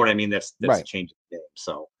 you know what I mean? That's Right. changing the game.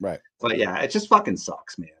 So, Right. but yeah, it just fucking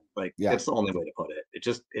sucks, man. Like Yeah. it's the only way to put it.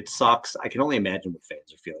 It sucks. I can only imagine what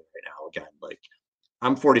fans are feeling right now. Again, like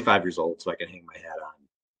I'm 45 years old, so I can hang my hat on.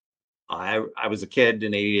 I was a kid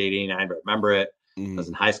in 88, 89. I remember it. I was Mhm.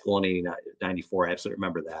 in high school in 89, 94. I absolutely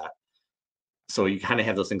remember that. So you kind of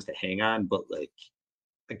have those things to hang on. But like,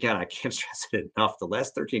 again, I can't stress it enough. The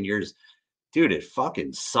last 13 years, dude, it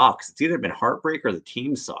fucking sucks. It's either been heartbreak or the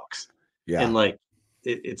team sucks. And Yeah. like,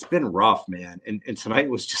 it's been rough, man. And tonight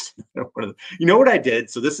was just one of the, you know what I did?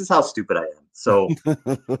 So this is how stupid I am. So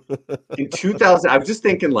in 2000, I was just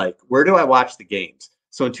thinking, like, where do I watch the games?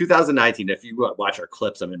 So in 2019, if you watch our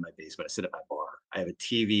clips, I'm in my basement. I sit at my bar. I have a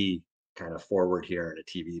TV kind of forward here and a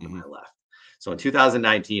TV to my Mhm. left. So in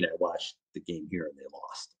 2019, I watched the game here and they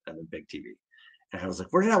lost on the big TV. And I was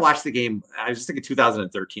like, where did I watch the game? I was just thinking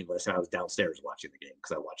 2013 last time I was downstairs watching the game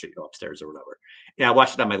because I watch it, upstairs or whatever. And I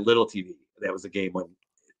watched it on my little TV. That was the game when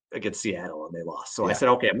against Seattle and they lost. So I Yeah. said,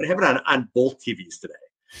 okay, I'm going to have it on both TVs today.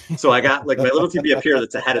 So I got like my little TV up here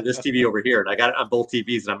that's ahead of this TV over here, and I got it on both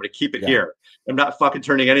TVs, and I'm going to keep it Yeah. here. I'm not fucking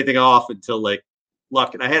turning anything off until like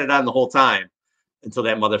luck. And I had it on the whole time until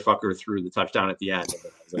that motherfucker threw the touchdown at the end, and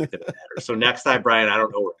then I was like, it didn't matter. So next time, Brian, I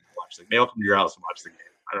don't know where I'm watching. Maybe I'll come to your house and watch the game.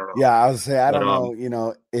 I don't know. Yeah, I would say I But don't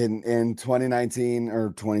know, in 2019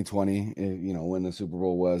 or 2020, when the Super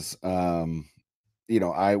Bowl was,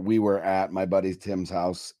 we were at my buddy Tim's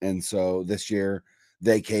house, and so this year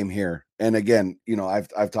they came here. And again,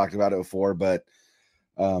 I've talked about it before, but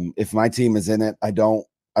if my team is in it, I don't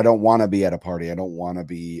want to be at a party. I don't want to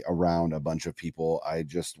be around a bunch of people. I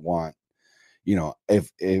just want,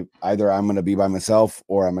 if either I'm going to be by myself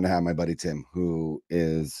or I'm going to have my buddy Tim, who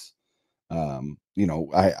is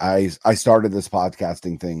I started this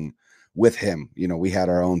podcasting thing with him. We had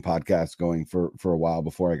our own podcast going for a while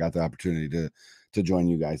before I got the opportunity to join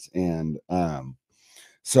you guys. And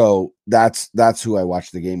so that's who I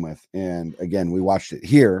watched the game with. And again, we watched it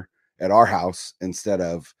here at our house instead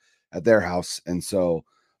of at their house. And so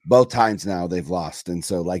both times now they've lost. And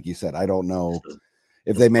so, like you said, I don't know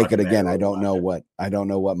if they make it again. I don't know what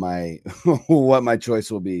my what my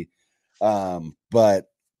choice will be. But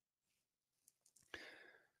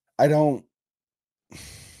I don't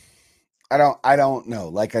know.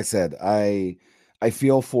 Like I said, I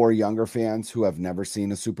feel for younger fans who have never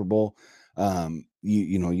seen a Super Bowl.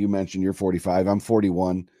 You mentioned you're 45. I'm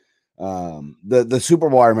 41. The Super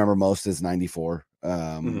Bowl I remember most is 94.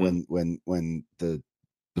 When the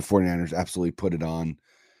 49ers absolutely put it on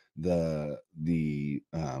the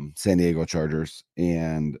San Diego Chargers.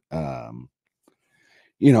 And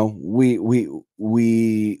we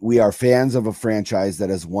are fans of a franchise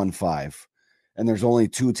that has won 5, and there's only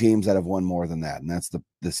 2 teams that have won more than that, and that's the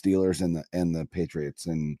Steelers and the Patriots.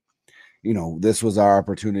 And this was our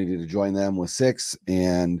opportunity to join them with 6,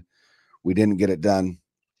 and we didn't get it done.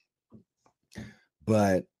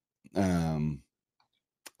 But I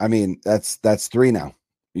mean, that's 3 now.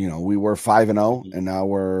 We were 5-0, and now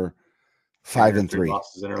we're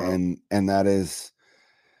 5-3, and that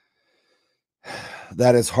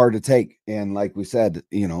is hard to take. And like we said,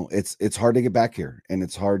 it's hard to get back here, and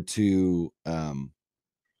it's hard to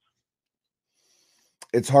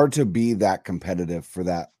be that competitive for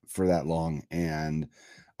that long. And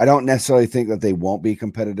I don't necessarily think that they won't be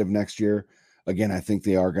competitive next year. Again, I think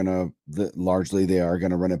they are gonna largely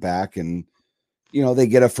run it back, and they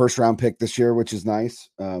get a first round pick this year, which is nice.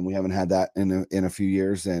 We haven't had that in a few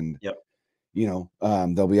years, and yep.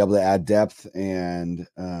 They'll be able to add depth, and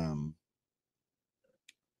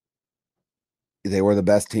they were the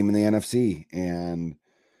best team in the NFC, and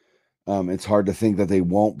it's hard to think that they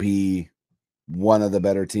won't be one of the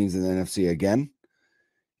better teams in the NFC again.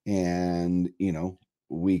 And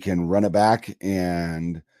we can run it back.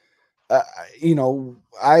 And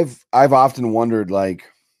I've often wondered, like,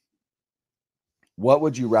 what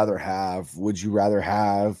would you rather have? Would you rather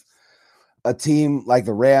have a team like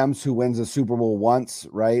the Rams who wins a Super Bowl once,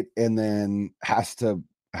 right, and then has to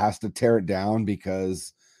tear it down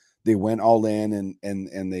because they went all in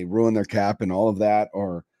and they ruined their cap and all of that?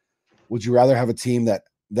 Or would you rather have a team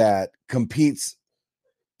that competes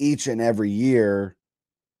each and every year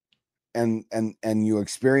and you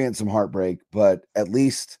experience some heartbreak, but at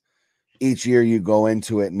least each year you go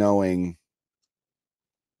into it knowing,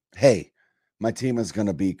 hey, my team is going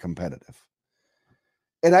to be competitive?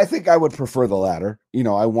 And I think I would prefer the latter.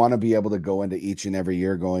 I want to be able to go into each and every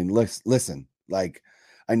year going, listen, like,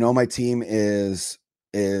 I know my team is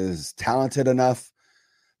talented enough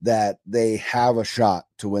that they have a shot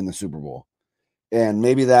to win the Super Bowl. And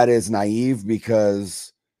maybe that is naive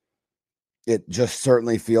because it just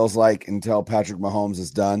certainly feels like until Patrick Mahomes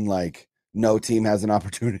is done, like no team has an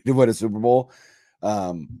opportunity to win a Super Bowl.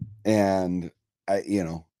 And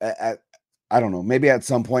I don't know, maybe at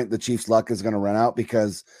some point the Chiefs' luck is going to run out,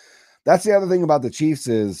 because that's the other thing about the Chiefs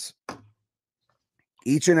is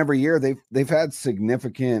each and every year they've had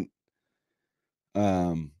significant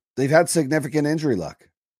injury luck.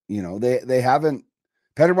 They haven't.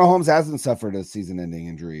 Patrick Mahomes hasn't suffered a season-ending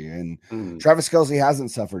injury, and Travis Kelce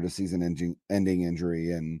hasn't suffered a season-ending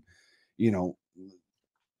injury, and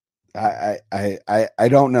I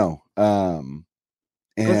don't know. And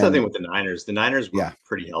that's the thing with the Niners. The Niners were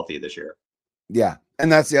pretty healthy this year. Yeah,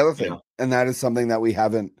 and that's the other thing, and that is something that we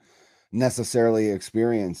haven't necessarily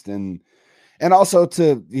experienced, and also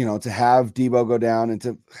to have Debo go down and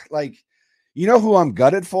to who I'm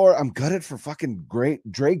gutted for? I'm gutted for fucking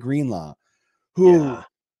great Dre Greenlaw, who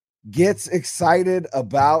gets excited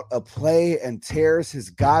about a play and tears his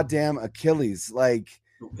goddamn Achilles. And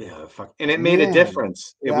it made a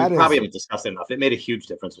difference. We probably haven't discussed it enough. It made a huge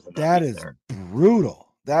difference with him. That is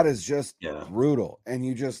brutal. That is just brutal. And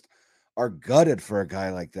you just are gutted for a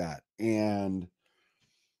guy like that. And,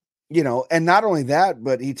 and not only that,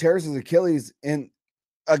 but he tears his Achilles. And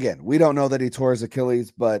again, we don't know that he tore his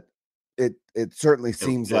Achilles, but it certainly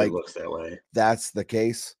seems like looks that way. That's the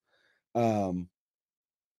case.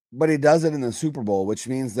 But he does it in the Super Bowl, which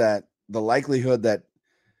means that the likelihood that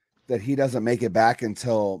he doesn't make it back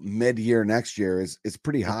until mid-year next year is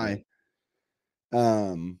pretty high.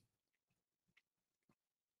 And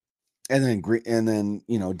then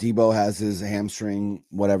Debo has his hamstring,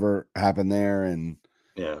 whatever happened there, and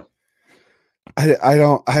I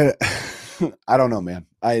don't know, man.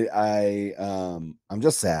 I'm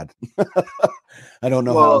just sad. I don't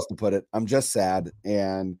know how else to put it. I'm just sad,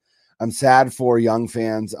 and I'm sad for young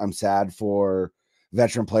fans. I'm sad for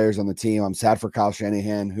veteran players on the team. I'm sad for Kyle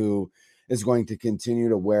Shanahan, who is going to continue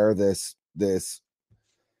to wear this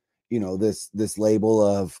label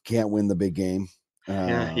of can't win the big game.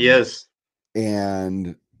 He is.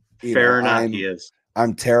 And fair enough, he is.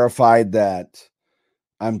 I'm terrified that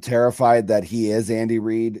he is Andy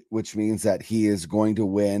Reid, which means that he is going to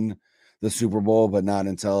win the Super Bowl, but not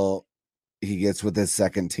until he gets with his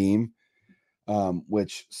second team.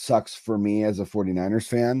 Which sucks for me as a 49ers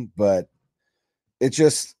fan, but it's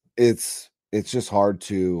just hard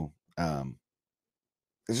to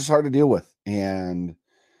deal with. And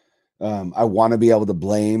I want to be able to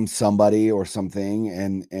blame somebody or something.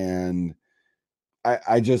 And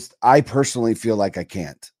I personally feel like I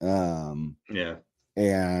can't.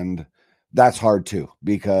 And that's hard too,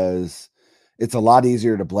 because it's a lot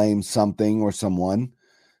easier to blame something or someone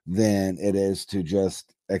than it is to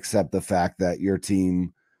just accept the fact that your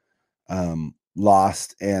team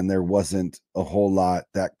lost and there wasn't a whole lot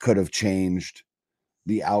that could have changed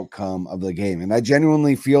the outcome of the game. And I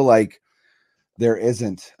genuinely feel like there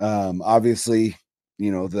isn't. Obviously,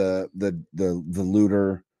 the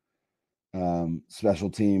looter special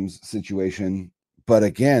teams situation, but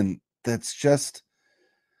again, that's just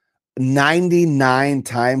 99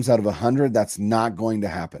 times out of 100 that's not going to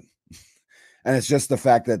happen. And it's just the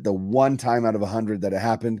fact that the one time out of 100 that it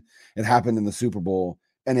happened in the Super Bowl,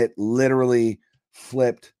 and it literally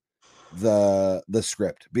flipped the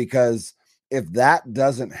script. Because if that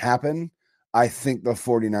doesn't happen, I think the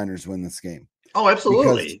 49ers win this game. Oh,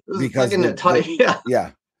 absolutely. Because the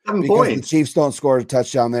 7 points. The Chiefs don't score a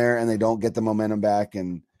touchdown there, and they don't get the momentum back,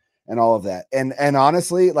 and all of that. And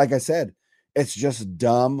honestly, like I said, it's just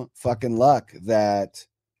dumb fucking luck that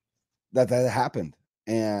happened.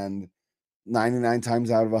 And 99 times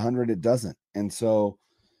out of 100 it doesn't. And so,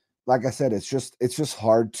 like I said, it's just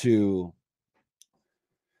hard to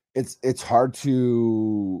hard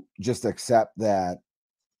to just accept that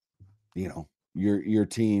your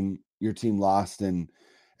team lost, and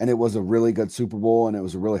it was a really good Super Bowl, and it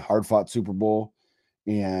was a really hard fought Super Bowl,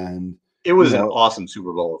 and it was an awesome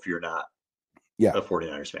Super Bowl if you're not a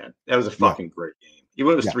 49ers fan. That was a fucking great game.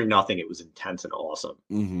 Even if it was 3-0, it was intense and awesome.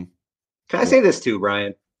 Mm-hmm. Can I say this too,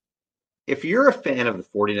 Brian? If you're a fan of the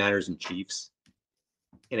 49ers and Chiefs,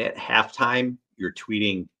 and at halftime you're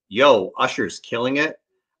tweeting, yo, Usher's killing it,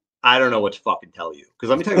 I don't know what to fucking tell you. Because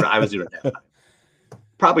let me tell you what I was doing at halftime.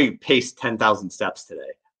 Probably paced 10,000 steps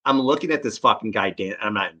today. I'm looking at this fucking guy dance.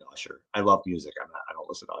 I'm not into Usher. I love music. I don't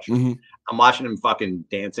listen to Usher. Mm-hmm. I'm watching him fucking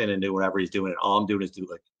dancing and doing whatever he's doing. And all I'm doing is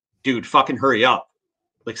dude, fucking hurry up.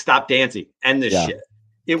 Stop dancing. End this shit.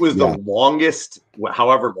 It was the longest,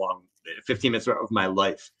 however long, 15 minutes of my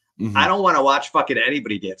life. Mm-hmm. I don't want to watch fucking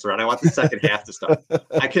anybody dance around. I want the second half to start.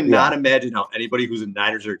 I cannot imagine how anybody who's a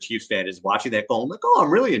Niners or a Chiefs fan is watching that going, like, oh,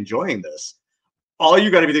 I'm really enjoying this. all you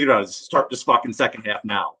got to be thinking about is start this fucking second half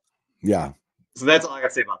now. Yeah. So that's all I got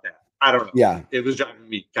to say about that. I don't know. Yeah. It was driving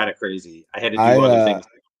me kind of crazy. I had to do other things.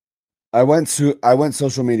 I went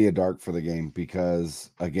social media dark for the game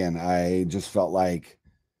because, again, I just felt like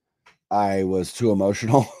I was too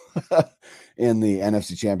emotional in the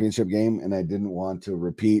NFC Championship game, and I didn't want to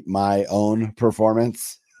repeat my own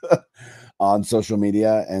performance on social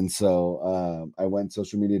media. And so I went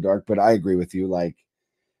social media dark, but I agree with you. Like,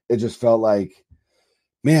 it just felt like,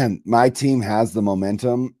 man, my team has the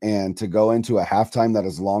momentum, and to go into a halftime that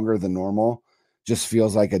is longer than normal just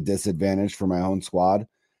feels like a disadvantage for my own squad.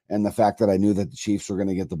 And the fact that I knew that the Chiefs were going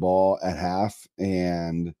to get the ball at half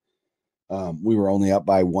and we were only up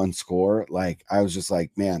by one score, like, I was just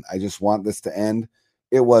like, man, I just want this to end.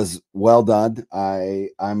 It was well done.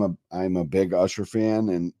 I'm a big Usher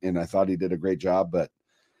fan, and I thought he did a great job, but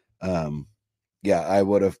yeah, I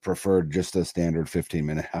would have preferred just a standard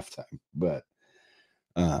 15-minute halftime. But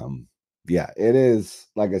yeah, it is,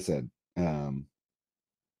 like I said,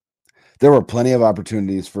 there were plenty of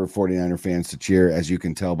opportunities for 49er fans to cheer, as you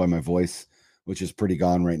can tell by my voice, which is pretty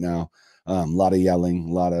gone right now. A lot of yelling,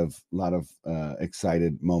 a lot of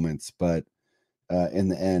excited moments, but in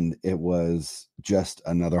the end, it was just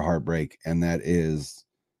another heartbreak, and that is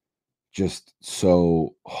just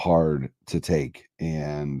so hard to take.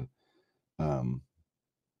 And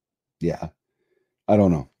yeah, I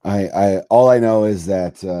don't know. I all I know is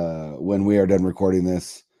that when we are done recording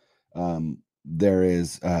this, there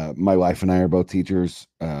is my wife and I are both teachers.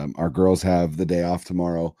 Our girls have the day off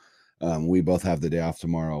tomorrow. We both have the day off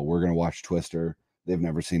tomorrow. We're gonna watch Twister. They've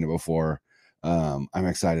never seen it before. I'm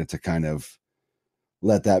excited to kind of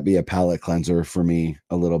let that be a palate cleanser for me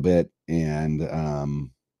a little bit, and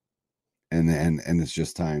it's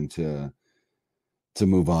just time to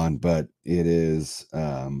move on. But it is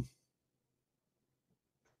well,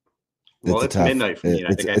 it's midnight for me,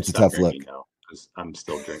 and I think I have to stop drinking now because I'm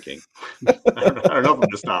still drinking. I don't know if I'm going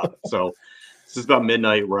to stop. So it's just about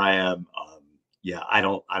midnight where I am. Yeah, I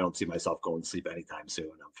don't see myself going to sleep anytime soon.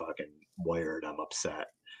 I'm fucking wired. I'm upset.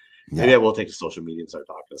 Yeah. Maybe I will take to social media and start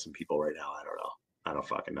talking to some people right now. I don't know. I don't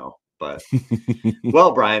fucking know. But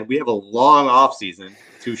well, Brian, we have a long off season,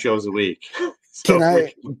 2 shows a week. So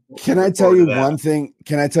can I tell you one thing?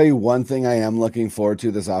 Can I tell you one thing I am looking forward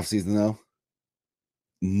to this offseason, though?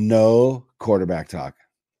 No quarterback talk.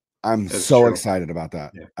 I'm so excited about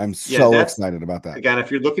that. Yeah. I'm so excited about that. Again,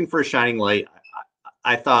 if you're looking for a shining light,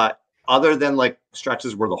 I thought, other than like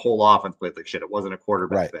stretches where the whole offense played like shit, it wasn't a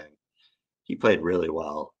quarterback thing. He played really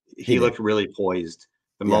well. He looked really poised.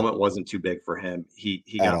 The moment wasn't too big for him. He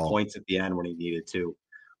got points at the end when he needed to.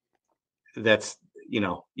 That's, you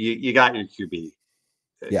got your QB.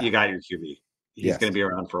 Yeah. You got your QB. He's going to be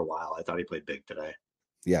around for a while. I thought he played big today.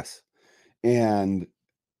 Yes. And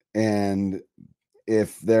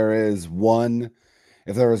if there is one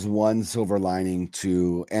silver lining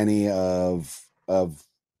to any of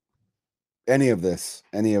this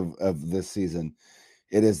season,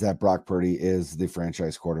 it is that Brock Purdy is the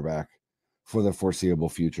franchise quarterback for the foreseeable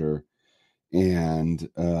future. And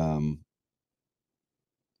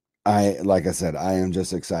like I said, I am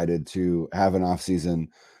just excited to have an off season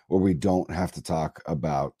where we don't have to talk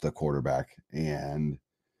about the quarterback. And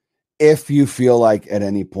if you feel like at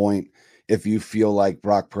any point, if you feel like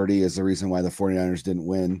Brock Purdy is the reason why the 49ers didn't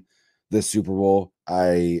win this Super Bowl,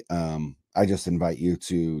 I just invite you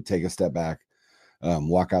to take a step back,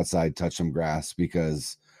 walk outside, touch some grass,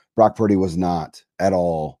 because Brock Purdy was not at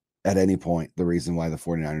all at any point the reason why the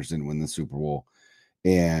 49ers didn't win the Super Bowl.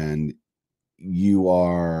 And you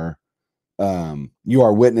are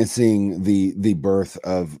witnessing the birth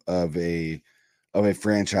of a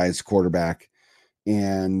franchise quarterback,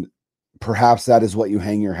 and perhaps that is what you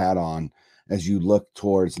hang your hat on as you look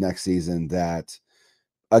towards next season. That,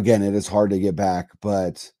 again, it is hard to get back,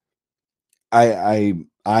 but I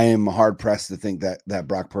am hard pressed to think that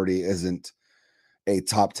Brock Purdy isn't a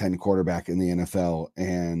top 10 quarterback in the NFL.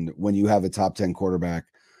 And when you have a top 10 quarterback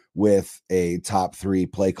with a top 3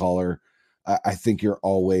 play caller, I think you're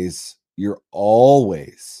always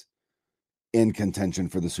in contention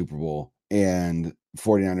for the Super Bowl, and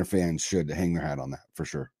 49er fans should hang their hat on that for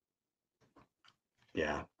sure.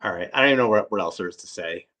 Yeah. All right. I don't even know what else there is to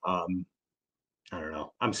say. I don't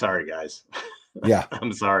know. I'm sorry, guys. Yeah.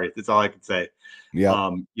 I'm sorry. That's all I can say.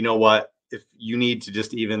 Yeah. You know what? If you need to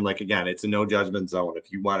just even, like, again, it's a no judgment zone. If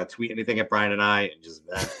you want to tweet anything at Brian and I and just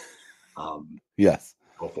vent, yes,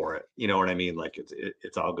 go for it. You know what I mean? Like,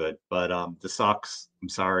 it's all good. But this sucks. I'm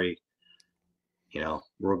sorry.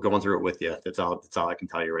 We're going through it with you. That's all I can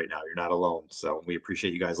tell you right now. You're not alone. So we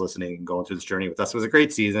appreciate you guys listening and going through this journey with us. It was a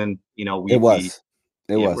great season. It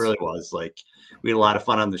It really was. Like, we had a lot of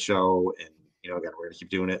fun on the show, and again, we're gonna keep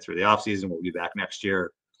doing it through the off season. We'll be back next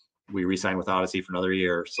year. We re-signed with Odyssey for another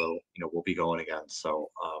year, so we'll be going again. So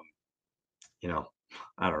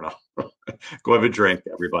I don't know. Go have a drink,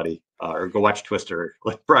 everybody, or go watch Twister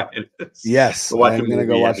like Brian is. Yes, I'm gonna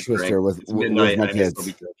go watch Twister with midnight. my I kids. I'll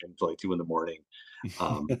be drinking until like 2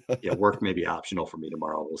 a.m. Work may be optional for me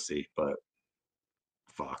tomorrow. We'll see, but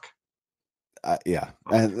fuck. And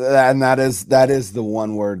that is the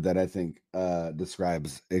one word that I think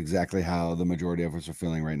describes exactly how the majority of us are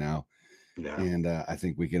feeling right now. Yeah. And I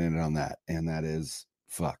think we can end it on that, and that is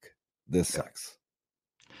fuck. This sucks.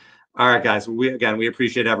 All right, guys. We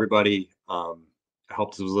appreciate everybody. I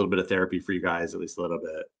hope this was a little bit of therapy for you guys, at least a little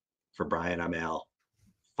bit. For Brian, I'm Al.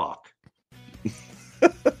 Fuck.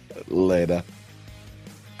 Later.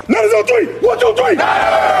 Let us on 3. 1, 2, 3.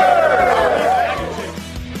 Hey!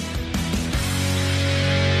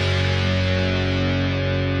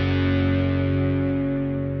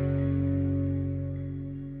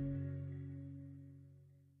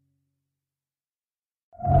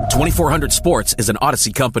 2400 Sports is an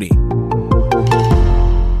Odyssey company.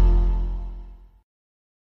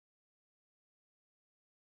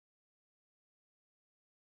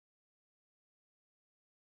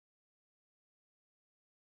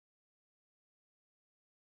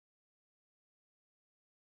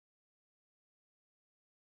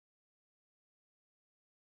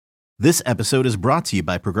 This episode is brought to you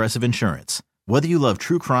by Progressive Insurance. Whether you love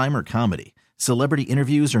true crime or comedy, celebrity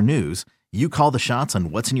interviews or news, you call the shots on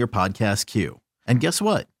what's in your podcast queue. And guess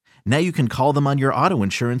what? Now you can call them on your auto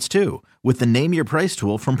insurance too with the Name Your Price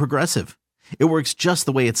tool from Progressive. It works just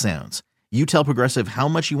the way it sounds. You tell Progressive how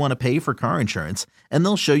much you want to pay for car insurance, and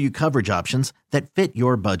they'll show you coverage options that fit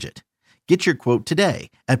your budget. Get your quote today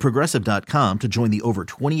at Progressive.com to join the over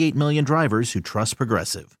 28 million drivers who trust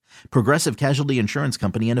Progressive. Progressive Casualty Insurance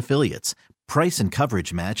Company and Affiliates. Price and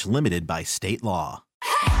coverage match limited by state law.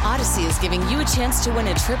 Odyssey is giving you a chance to win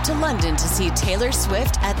a trip to London to see Taylor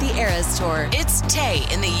Swift at the Eras Tour. It's Tay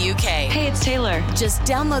in the UK. Hey, it's Taylor. Just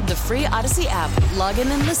download the free Odyssey app, log in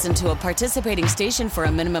and listen to a participating station for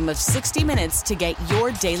a minimum of 60 minutes to get your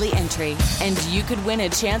daily entry. And you could win a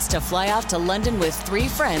chance to fly off to London with 3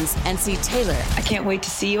 friends and see Taylor. I can't wait to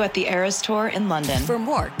see you at the Eras Tour in London. For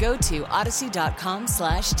more, go to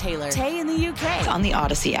odyssey.com/Taylor. Tay in the UK. It's on the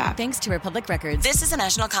Odyssey app. Thanks to Republic Records. This is a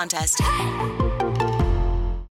national contest.